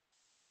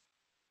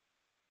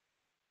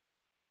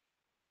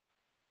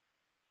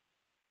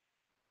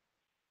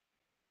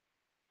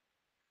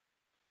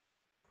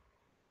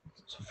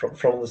 So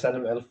from the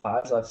CNML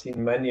files, I've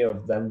seen many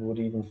of them would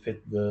even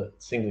fit the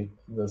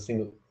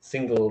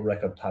single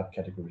record type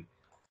category.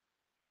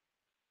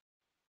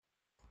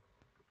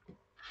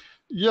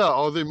 Yeah,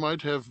 or they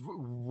might have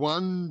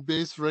one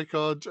base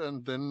record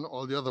and then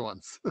all the other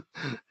ones.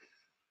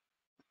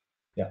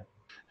 Yeah.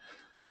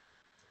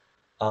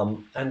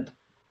 And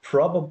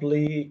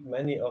probably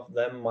many of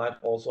them might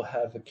also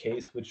have a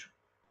case which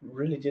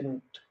really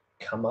didn't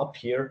come up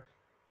here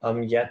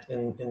yet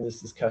in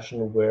this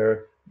discussion,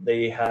 where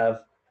they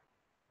have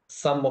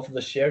some of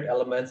the shared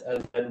elements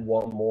and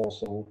one more.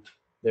 So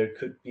there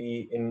could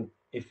be,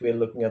 if we're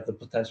looking at the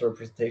potential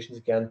representations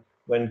again,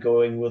 when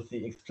going with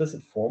the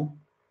explicit form,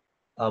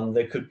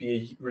 there could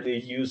be a really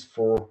use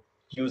for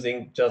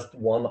using just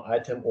one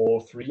item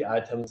or three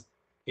items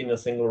in a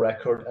single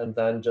record, and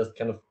then just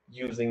kind of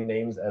using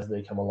names as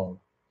they come along.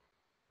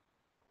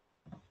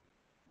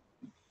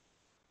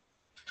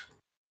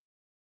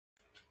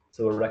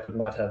 So a record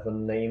might have a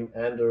name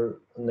and a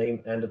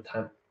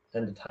timestamp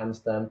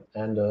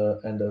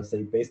and a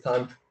say base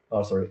time.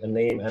 Oh, sorry, a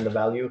name and a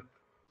value,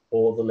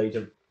 or the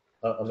later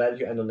a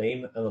value and a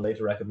name, and the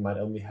later record might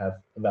only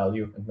have a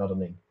value and not a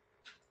name.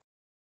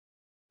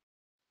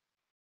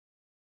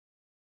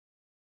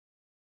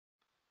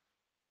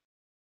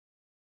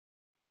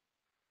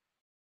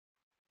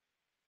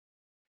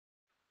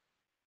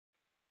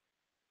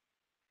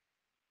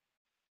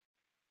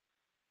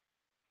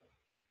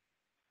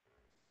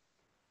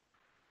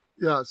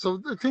 Yeah,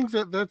 so I think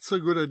that's a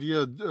good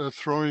idea,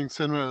 throwing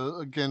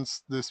CNML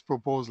against this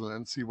proposal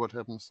and see what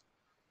happens.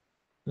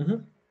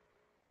 Mm-hmm.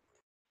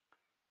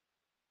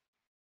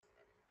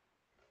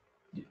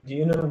 Do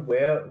you know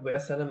where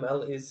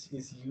CNML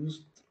is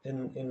used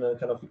in a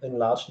kind of in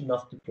large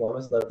enough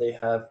deployments that they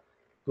have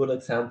good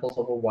examples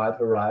of a wide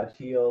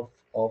variety of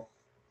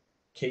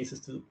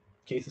cases to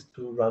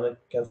run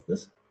against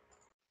this?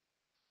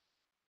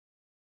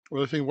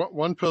 Well, I think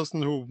one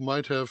person who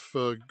might have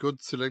a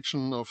good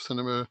selection of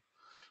CNML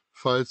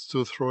files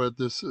to throw at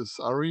this is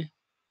Ari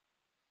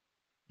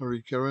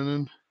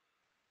Karenin.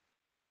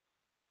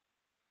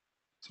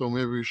 So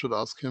maybe we should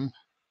ask him.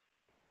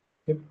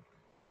 Yep.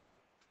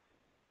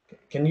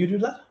 Can you do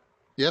that?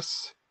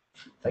 Yes.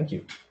 Thank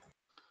you.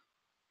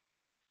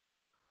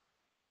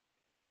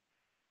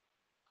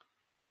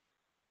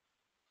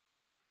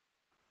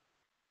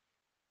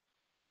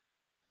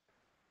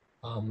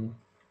 I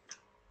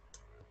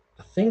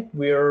think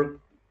we're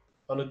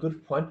on a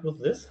good point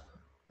with this,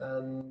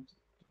 and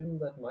given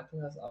that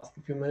Michael has asked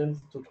a few minutes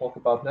to talk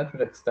about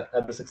network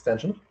address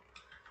extension,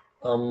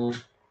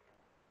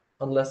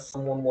 unless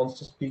someone wants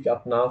to speak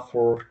up now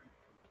for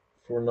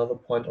another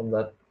point on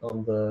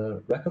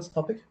the records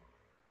topic,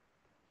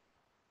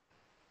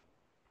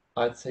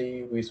 I'd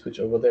say we switch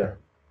over there.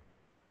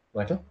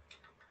 Michael?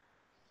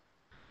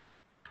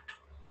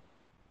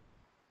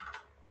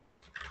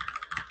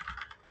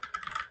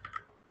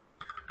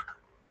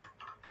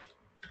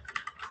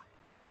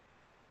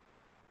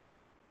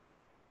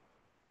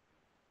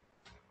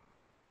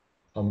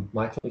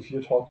 Michael, if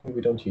you're talking,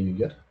 we don't hear you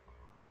yet.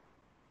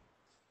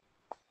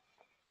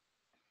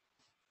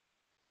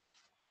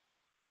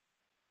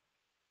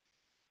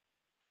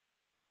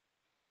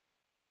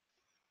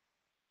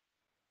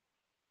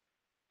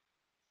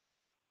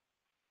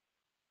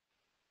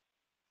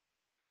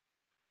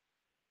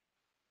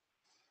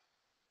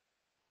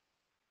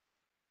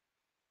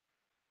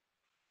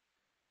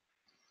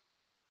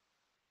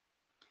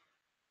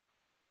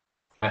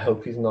 I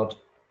hope he's not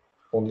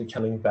only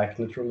coming back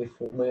literally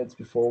 4 minutes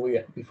before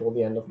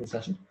the end of the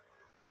session.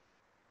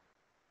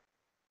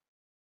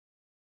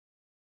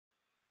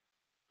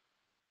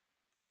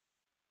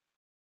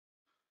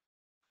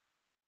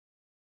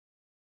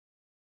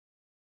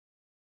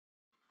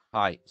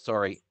 Hi,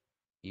 sorry,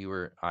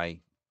 I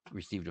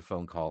received a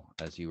phone call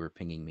as you were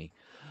pinging me.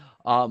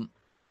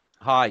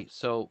 Hi,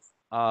 so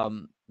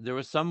there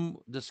was some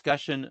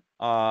discussion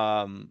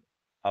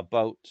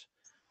about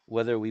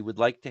whether we would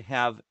like to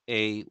have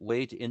a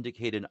way to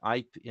indicate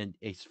a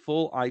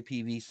full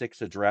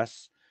IPv6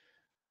 address,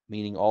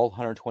 meaning all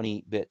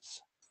 128 bits,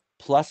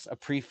 plus a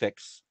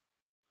prefix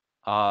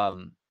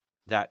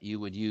that you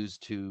would use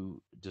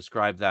to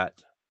describe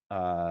that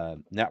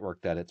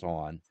network that it's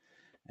on.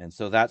 And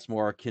so that's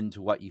more akin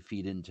to what you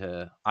feed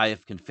into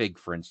ifconfig,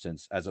 for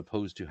instance, as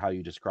opposed to how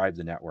you describe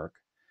the network.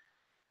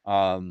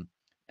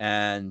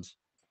 And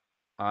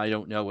I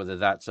don't know whether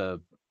that's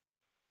a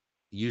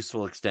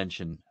useful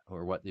extension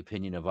or what the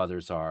opinion of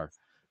others are.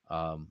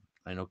 I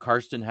know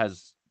Karsten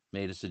has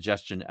made a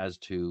suggestion as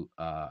to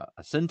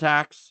a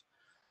syntax,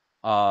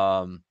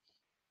 and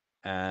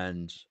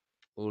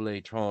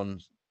Ole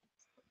Tron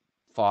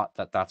thought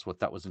that that's what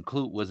that was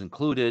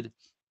included.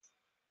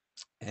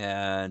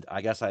 And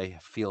I guess I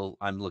feel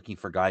I'm looking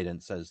for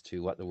guidance as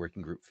to what the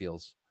working group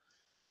feels.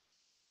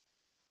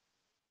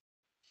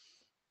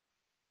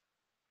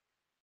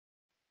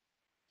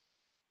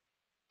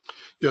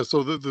 Yeah,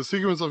 so the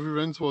sequence of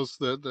events was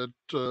that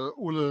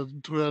Ole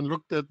Trujan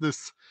looked at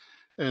this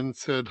and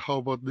said, how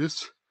about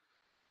this?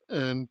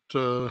 And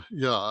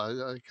yeah,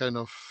 I kind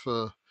of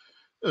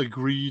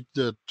agreed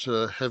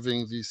that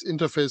having these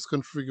interface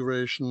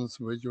configurations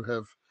where you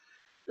have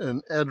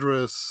an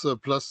address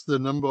plus the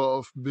number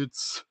of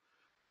bits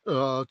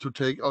to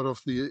take out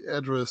of the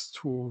address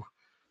to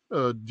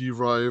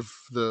derive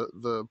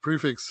the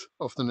prefix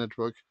of the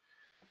network,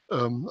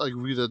 I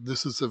agree that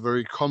this is a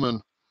very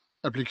common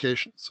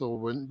application. So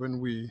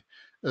when we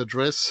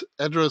address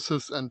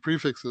addresses and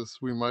prefixes,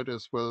 we might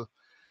as well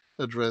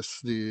address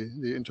the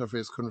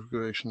interface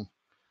configuration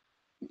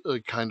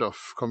kind of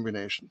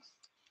combination.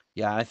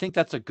 Yeah, I think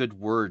that's a good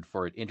word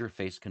for it,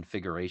 interface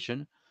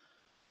configuration.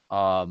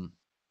 The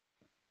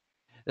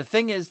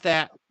thing is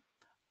that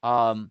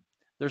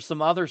there's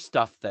some other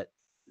stuff that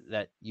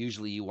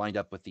usually you wind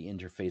up with the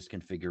interface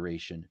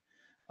configuration.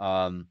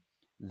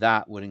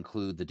 That would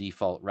include the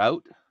default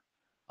route,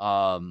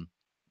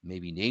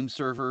 maybe name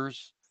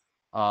servers.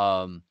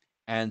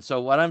 And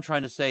so what I'm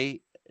trying to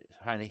say,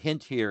 trying to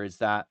hint here, is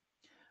that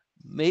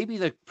maybe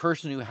the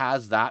person who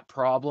has that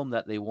problem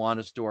that they want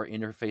to store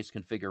interface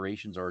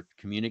configurations or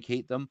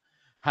communicate them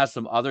has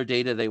some other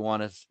data they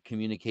want to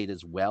communicate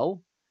as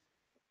well.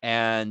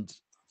 And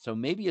so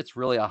maybe it's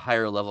really a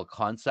higher level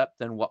concept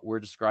than what we're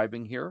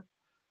describing here,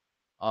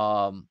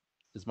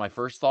 is my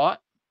first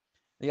thought.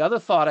 The other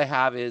thought I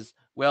have is,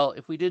 well,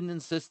 if we didn't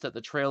insist that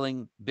the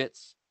trailing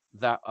bits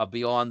that are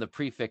beyond the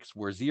prefix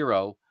were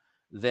 0,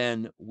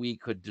 then we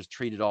could just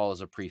treat it all as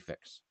a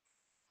prefix.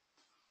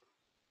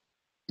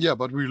 Yeah,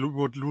 but we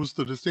would lose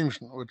the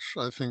distinction, which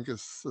I think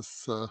is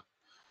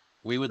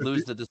we would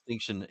lose the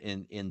distinction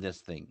in this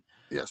thing.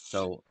 Yes.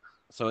 So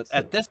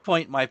at this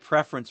point, my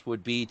preference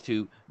would be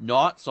to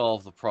not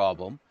solve the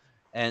problem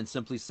and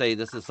simply say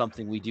this is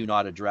something we do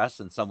not address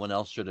and someone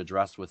else should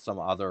address with some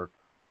other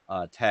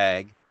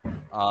tag.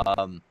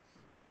 But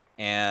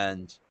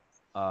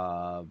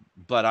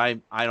I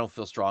don't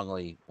feel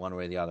strongly one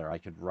way or the other. I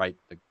could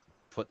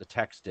put the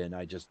text in.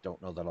 I just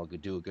don't know that I'll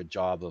do a good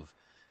job of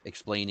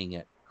explaining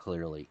it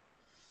clearly.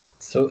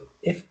 So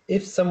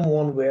if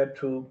someone were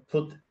to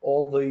put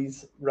all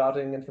these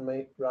routing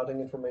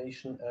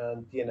information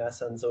and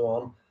DNS and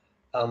so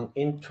on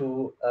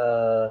into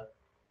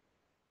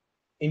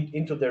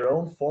their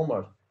own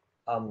format,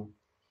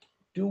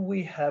 do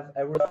we have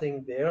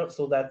everything there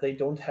so that they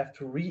don't have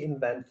to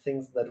reinvent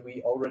things that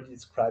we already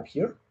described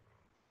here?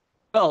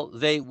 Well,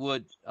 they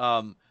would.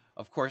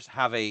 of course,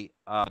 have a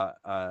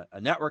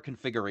network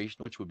configuration,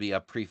 which would be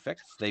a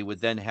prefix. They would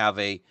then have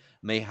they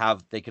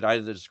could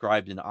either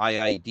describe an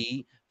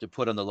IID to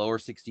put on the lower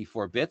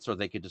 64 bits, or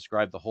they could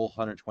describe the whole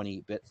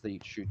 128 bits they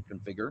should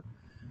configure.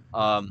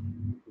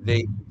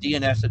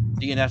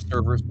 DNS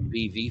servers would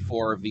be v4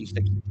 or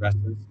v6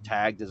 addresses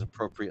tagged as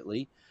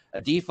appropriately.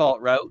 A default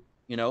route,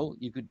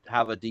 you could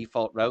have a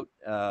default route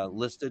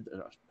listed,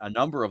 a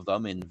number of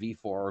them in v4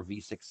 or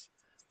v6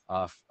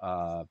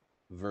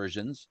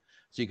 versions.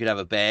 So you could have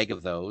a bag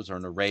of those or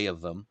an array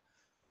of them.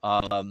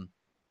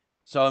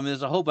 So I mean,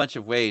 there's a whole bunch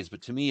of ways,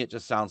 but to me, it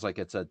just sounds like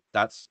it's at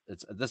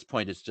this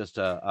point, it's just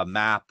a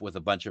map with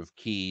a bunch of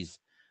keys.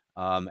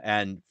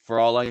 And for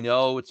all I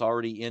know, it's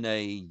already in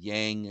a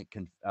Yang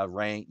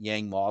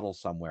model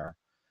somewhere.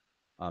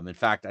 In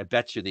fact, I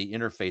bet you the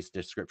interface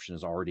description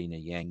is already in a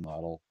Yang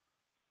model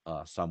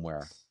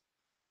somewhere.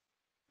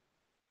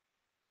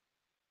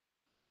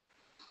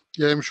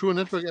 Yeah, I'm sure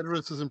network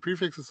addresses and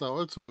prefixes are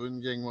also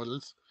in Yang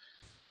models.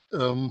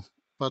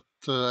 But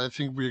I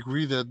think we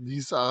agree that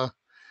these are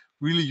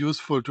really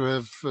useful to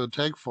have a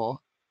tag for.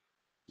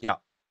 Yeah.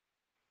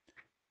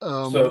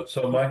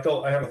 So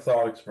Michael, I have a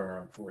thought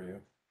experiment for you.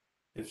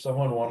 If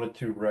someone wanted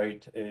to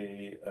write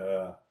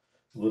a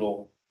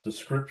little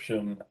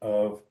description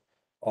of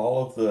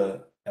all of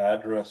the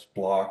address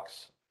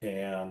blocks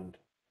and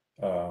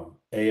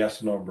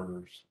AS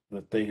numbers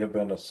that they have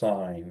been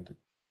assigned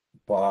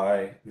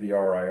by the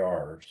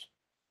RIRs,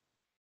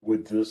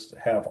 would this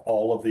have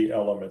all of the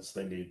elements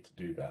they need to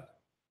do that?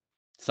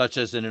 Such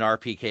as in an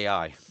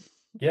RPKI.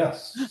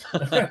 Yes.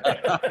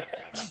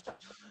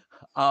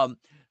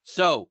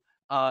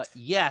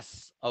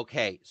 Yes.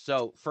 Okay.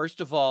 So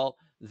first of all,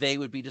 they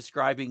would be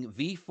describing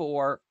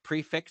v4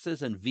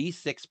 prefixes and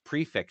v6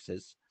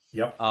 prefixes.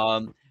 Yep.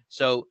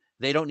 So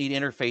they don't need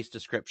interface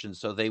descriptions,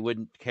 so they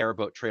wouldn't care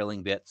about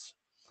trailing bits.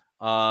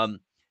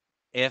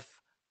 If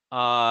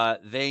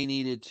they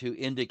needed to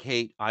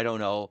indicate, I don't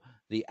know,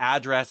 the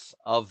address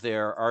of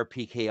their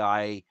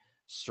RPKI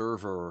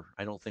server,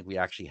 I don't think we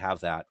actually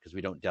have that because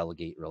we don't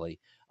delegate really.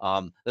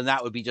 Then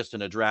that would be just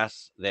an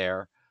address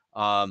there.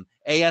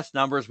 AS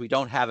numbers, we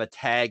don't have a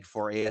tag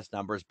for AS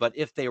numbers, but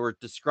if they were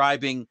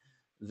describing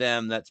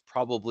them, that's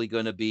probably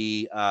going to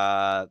be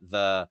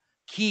the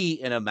key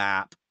in a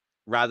map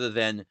rather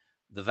than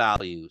the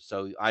value.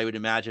 So I would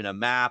imagine a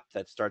map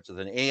that starts with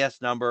an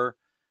AS number,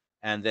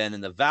 and then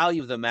in the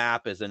value of the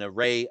map is an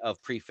array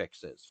of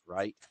prefixes,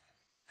 right?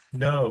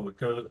 No,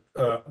 because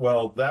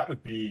well, that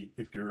would be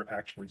if you're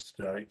actually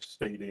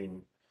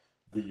stating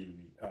the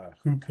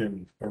who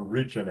can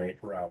originate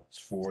routes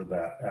for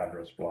that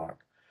address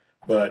block.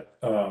 But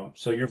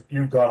so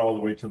you've gone all the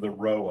way to the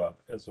row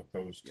up as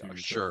opposed to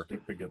sure.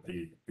 just to get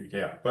the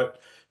But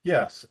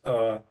yes,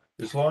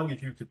 as long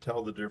as you could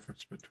tell the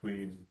difference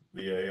between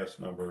the AS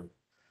number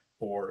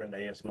or an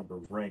AS number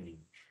range,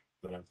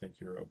 then I think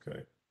you're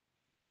okay.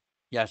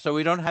 Yeah, so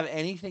we don't have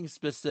anything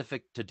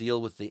specific to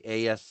deal with the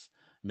AS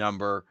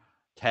number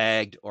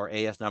tagged or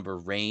AS number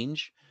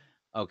range.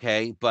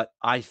 Okay, but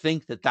I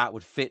think that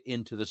would fit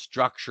into the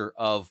structure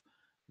of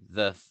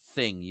the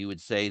thing. You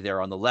would say they're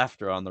on the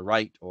left or on the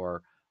right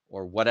or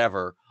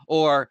whatever.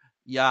 Or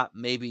yeah,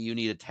 maybe you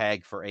need a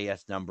tag for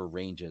AS number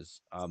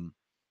ranges.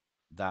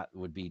 That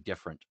would be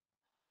different.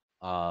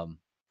 Do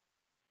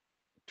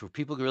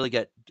people really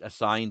get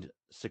assigned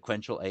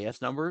sequential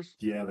AS numbers?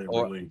 Yeah,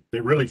 they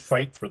really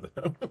fight for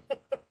them.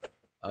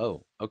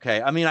 Oh,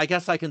 okay. I mean, I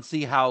guess I can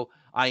see how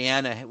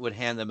IANA would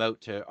hand them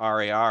out to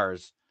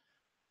RARs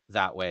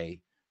that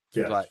way.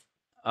 Yes.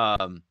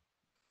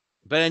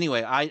 But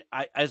anyway, I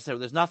as I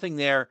said, there's nothing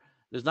there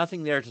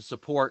to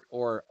support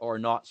or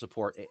not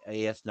support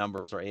AS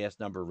numbers or AS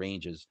number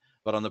ranges.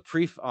 But on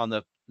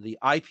the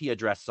IP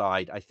address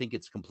side, I think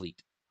it's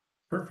complete.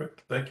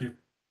 Perfect. Thank you.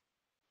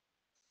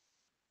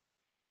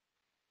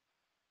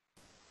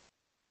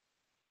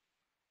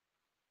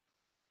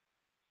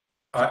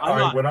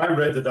 When I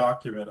read the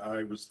document,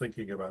 I was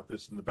thinking about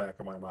this in the back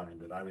of my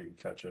mind, and I didn't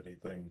catch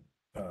anything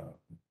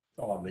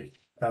on the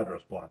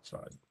address block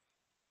side.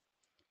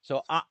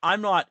 So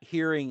I'm not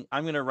hearing,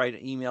 I'm going to write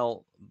an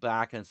email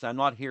back and say, I'm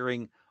not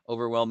hearing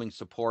overwhelming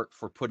support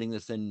for putting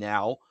this in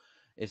now.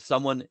 If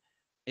someone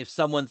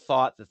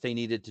thought that they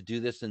needed to do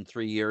this in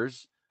 3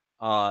 years,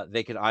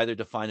 they could either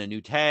define a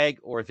new tag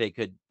or they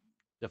could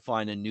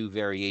define a new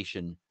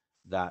variation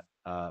that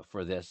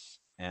for this.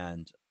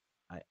 And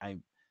I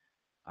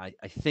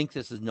think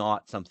this is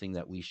not something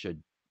that we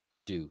should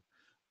do,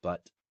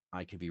 but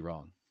I could be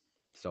wrong.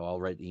 So I'll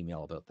write an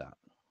email about that.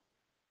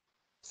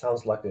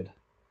 Sounds like it.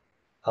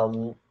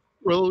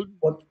 Well,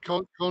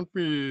 count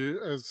me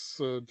as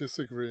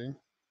disagreeing.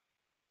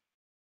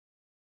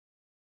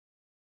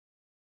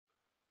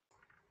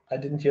 I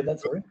didn't hear that,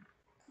 sorry.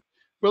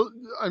 Well,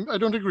 I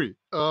don't agree.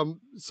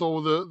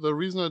 So the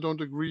reason I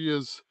don't agree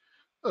is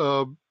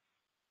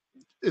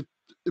it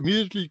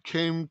immediately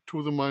came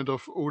to the mind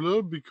of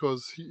Ole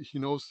because he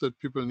knows that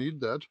people need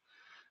that.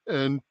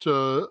 And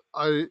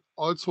I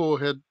also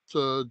had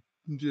a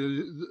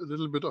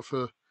little bit of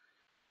a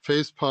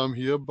facepalm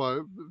here by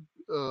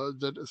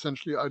that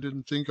essentially I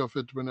didn't think of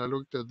it when I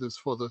looked at this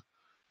for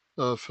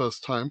the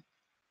first time.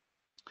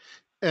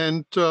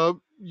 And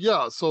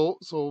yeah,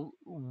 so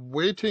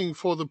waiting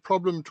for the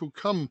problem to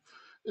come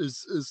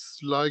is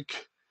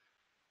like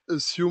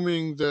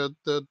assuming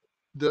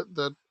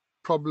that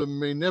problem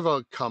may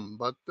never come,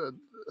 but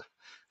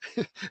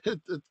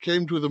it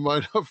came to the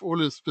mind of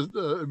Ole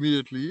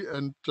immediately,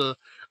 and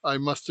I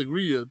must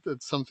agree,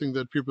 it's something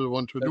that people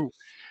want to do.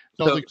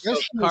 Now the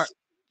question is,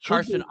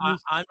 Carsten,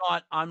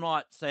 I'm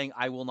not saying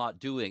I will not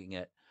doing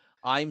it.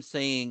 I'm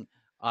saying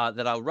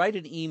that I'll write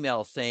an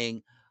email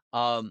saying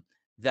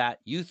that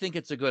you think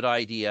it's a good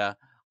idea.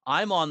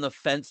 I'm on the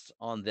fence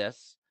on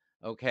this,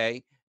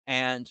 okay?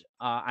 And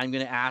I'm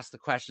going to ask the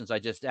questions I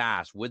just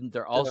asked. Wouldn't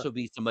there also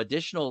be some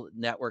additional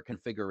network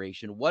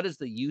configuration? What is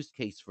the use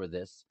case for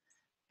this?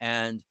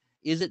 And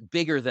is it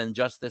bigger than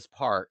just this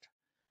part?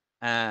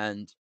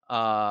 And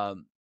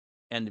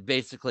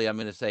basically, I'm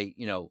going to say,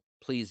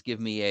 please give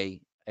me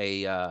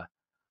an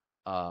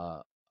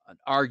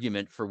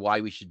argument for why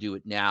we should do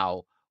it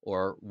now,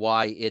 or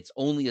why it's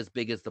only as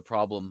big as the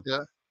problem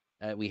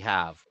we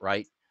have,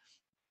 right?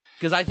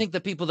 Because I think the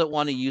people that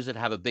want to use it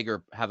have a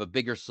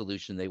bigger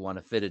solution they want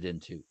to fit it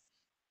into.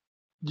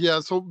 Yeah,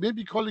 so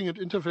maybe calling it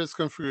interface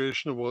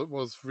configuration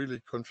was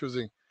really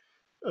confusing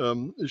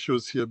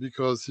issues here,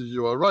 because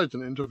you are right,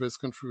 an interface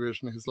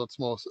configuration has lots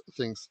more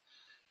things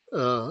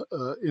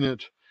in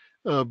it.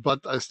 But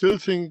I still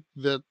think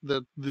that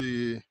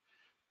the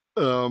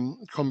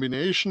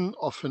combination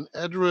of an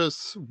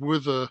address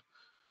with a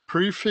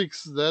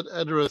prefix that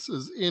address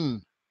is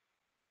in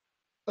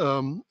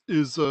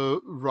is a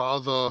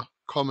rather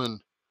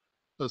common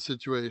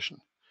situation.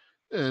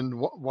 And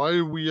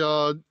while we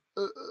are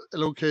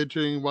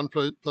allocating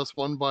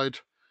 1+1 byte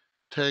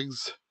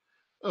tags,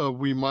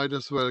 we might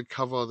as well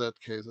cover that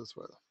case as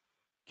well.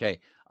 Okay,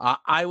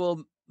 I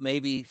will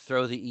maybe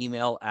throw the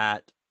email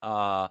at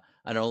I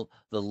know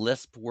the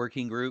Lisp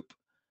working group.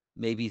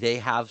 Maybe they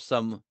have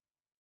some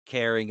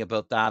caring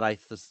about that.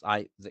 It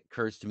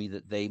occurs to me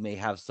that they may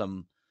have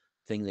some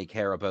thing they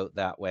care about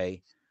that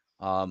way.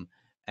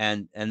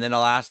 And then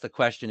I'll ask the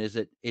question: is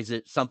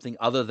it something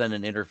other than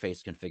an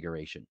interface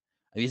configuration?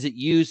 I mean, is it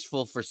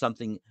useful for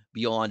something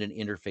beyond an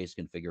interface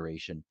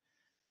configuration?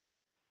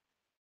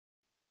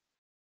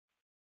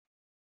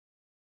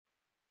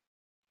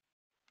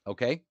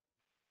 Okay.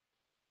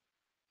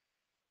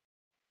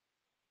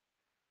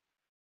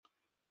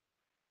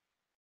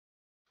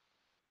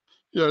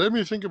 Yeah, let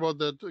me think about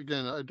that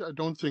again. I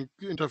don't think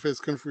interface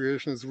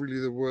configuration is really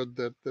the word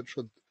that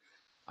should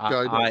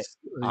guide us.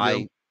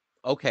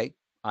 Okay.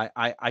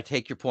 I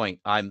take your point.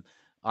 I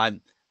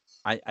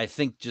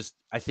think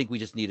we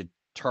just need a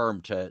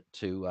term to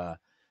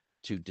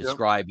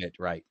describe it,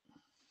 right?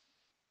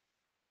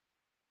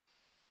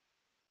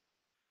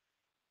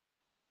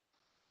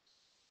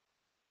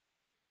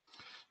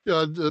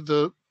 Yeah,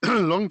 the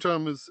long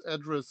term is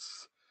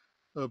address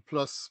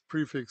plus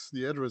prefix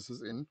the address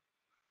is in,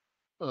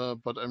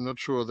 but I'm not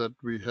sure that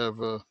we have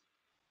a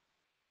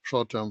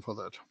short term for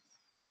that.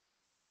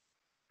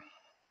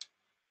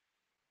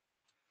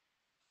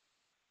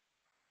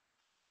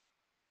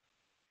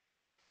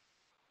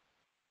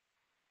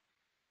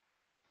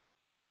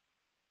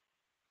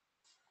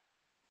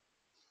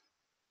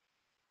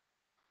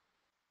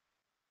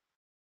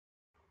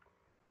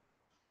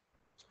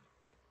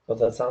 But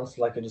that sounds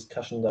like a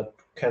discussion that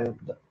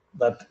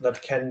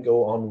can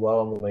go on well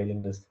on the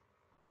mailing list,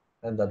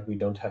 and that we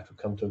don't have to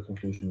come to a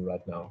conclusion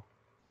right now.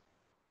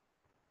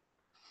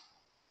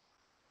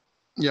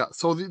 Yeah,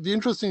 so the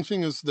interesting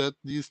thing is that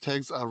these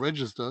tags are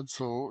registered,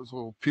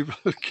 so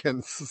people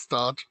can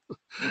start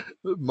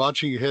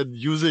marching ahead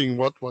using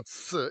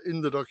what's in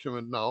the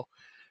document now.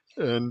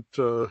 And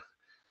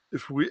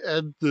if we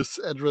add this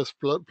address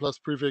plus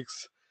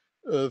prefix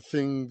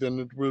thing, then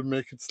it will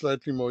make it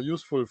slightly more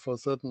useful for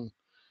certain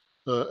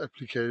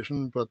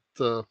application. But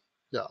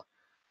yeah,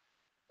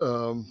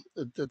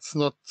 it's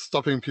not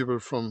stopping people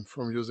from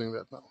using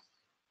that now.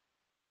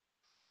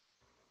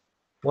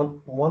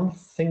 One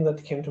thing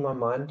that came to my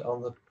mind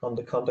on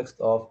the context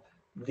of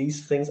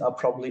these things are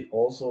probably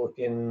also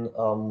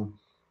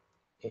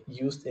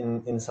used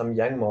in some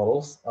Yang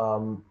models.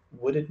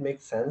 Would it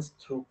make sense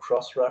to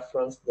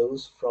cross-reference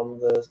those from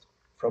the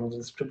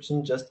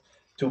description, just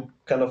to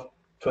kind of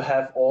to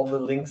have all the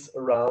links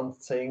around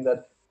saying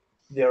that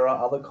there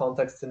are other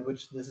contexts in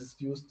which this is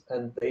used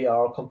and they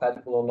are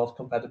compatible or not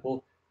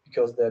compatible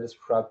because they're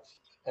described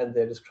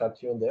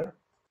here and there?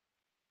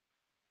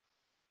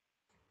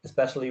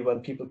 Especially when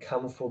people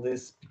come for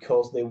this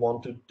because they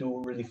want to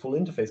do really full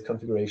interface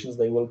configurations,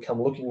 they will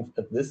come looking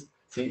at this,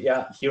 see,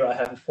 yeah, here I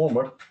have a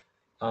format,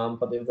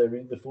 but if they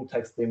read the full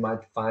text, they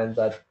might find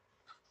that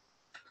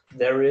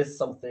there is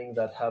something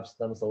that helps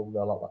them solve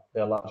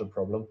their larger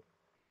problem,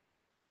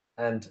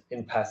 and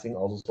in passing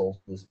also solve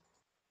this.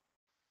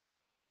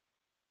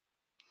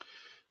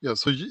 Yeah,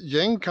 so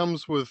Yang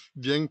comes with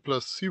Yang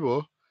plus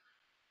CBOR,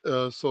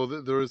 so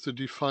that there is a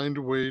defined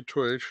way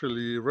to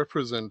actually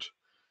represent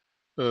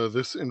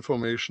this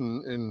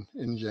information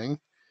in Yang.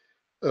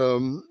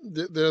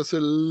 There's a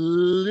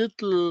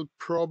little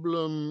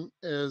problem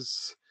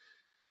as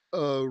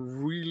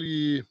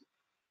really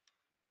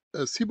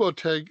a CBOR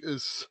tag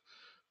is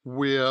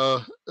where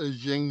a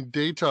Yang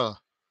data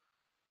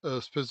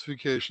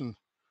specification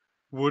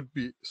would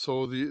be.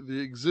 So the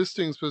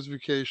existing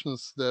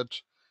specifications that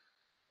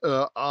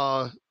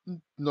are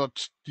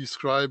not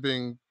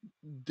describing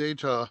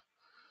data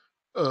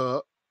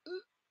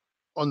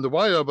on the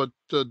wire, but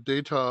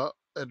data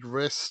at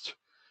rest,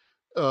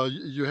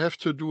 you have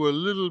to do a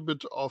little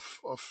bit of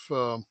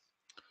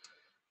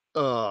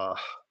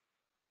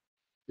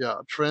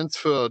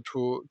transfer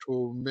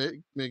to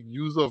make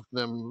use of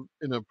them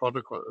in a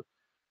protocol.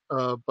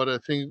 But I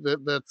think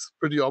that that's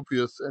pretty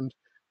obvious, and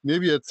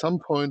maybe at some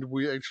point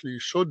we actually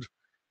should,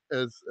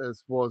 as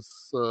was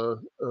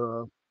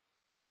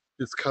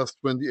discussed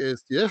when the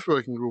ASDF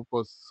working group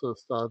was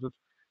started,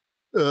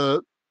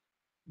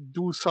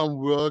 do some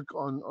work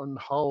on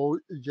how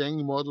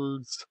Yang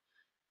models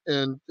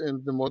and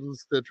the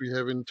models that we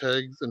have in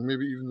tags, and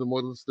maybe even the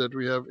models that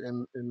we have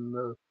in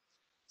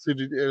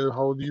CDDL,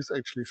 how these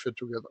actually fit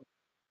together.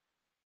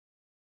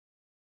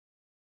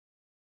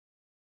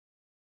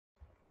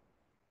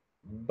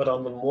 But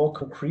on the more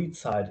concrete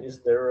side, is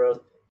there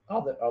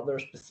are there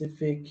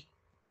specific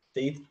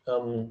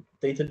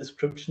data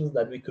descriptions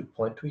that we could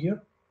point to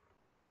here,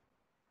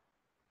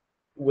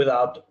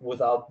 without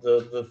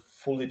the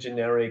fully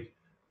generic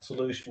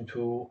solution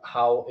to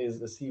how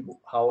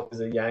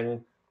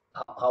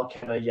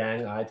can a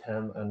Yang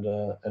item and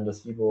a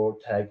CBOR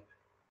tag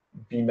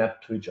be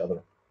mapped to each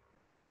other?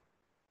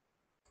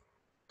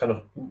 Kind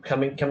of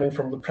coming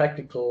from the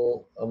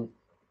practical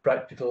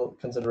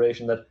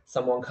consideration that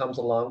someone comes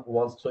along,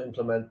 wants to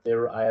implement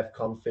their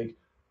ifconfig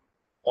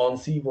on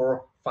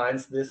CBOR,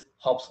 finds this,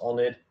 hops on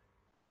it,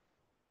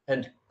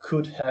 and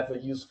could have a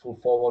useful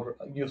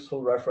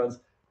reference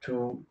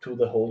to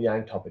the whole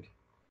Yang topic.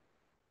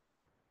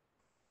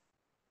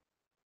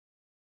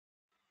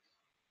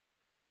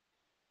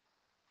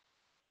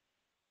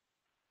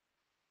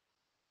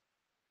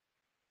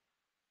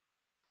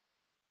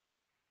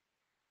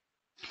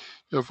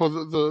 Yeah, for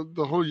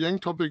the whole Yang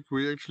topic,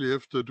 we actually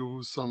have to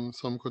do some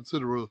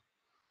considerable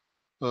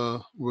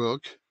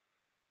work.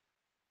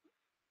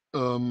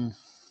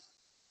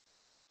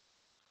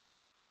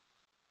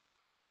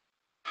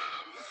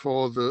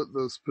 For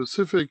the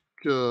specific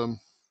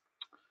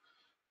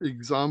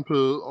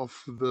example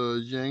of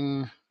the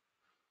Yang,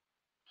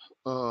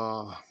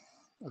 I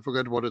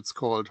forget what it's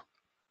called,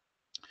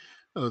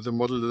 the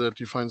model that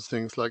defines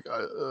things like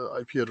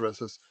IP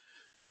addresses.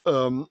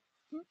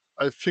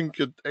 I think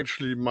it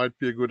actually might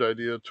be a good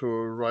idea to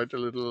write a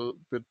little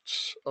bit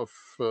of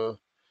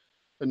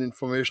an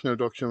informational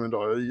document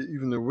or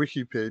even a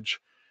wiki page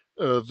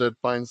that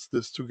binds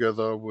this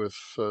together with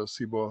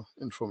CBOR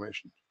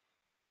information.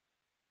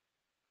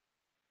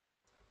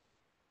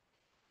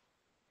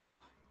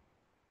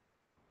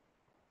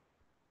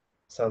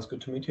 Sounds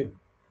good to me too.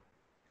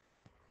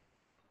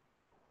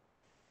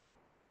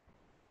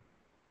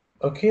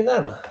 Okay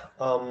then.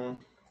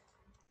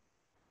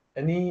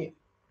 Any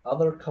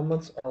other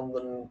comments on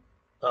the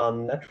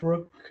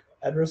network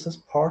addresses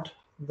part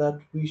that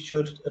we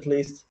should at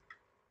least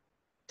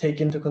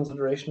take into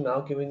consideration now,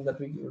 given that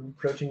we're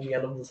approaching the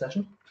end of the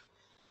session?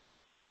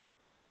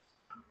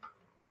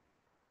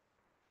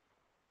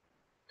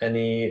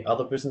 Any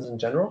other business in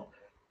general?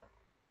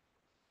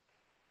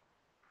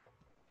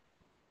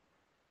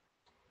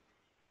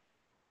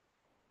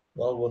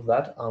 Well, with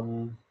that,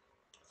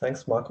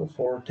 thanks, Marco,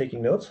 for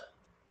taking notes.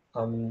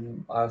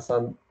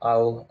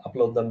 I'll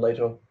upload them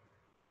later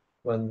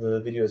when the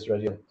video is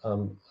ready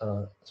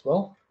as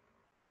well.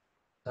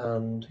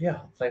 And yeah,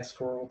 thanks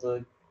for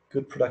the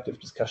good, productive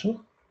discussion.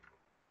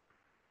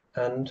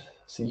 And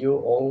see you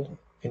all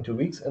in 2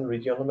 weeks and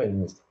read you on the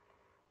mailing list.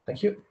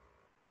 Thank you.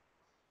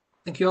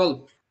 Thank you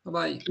all.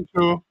 Bye-bye. Thank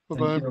you.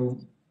 Bye-bye. Thank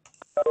you.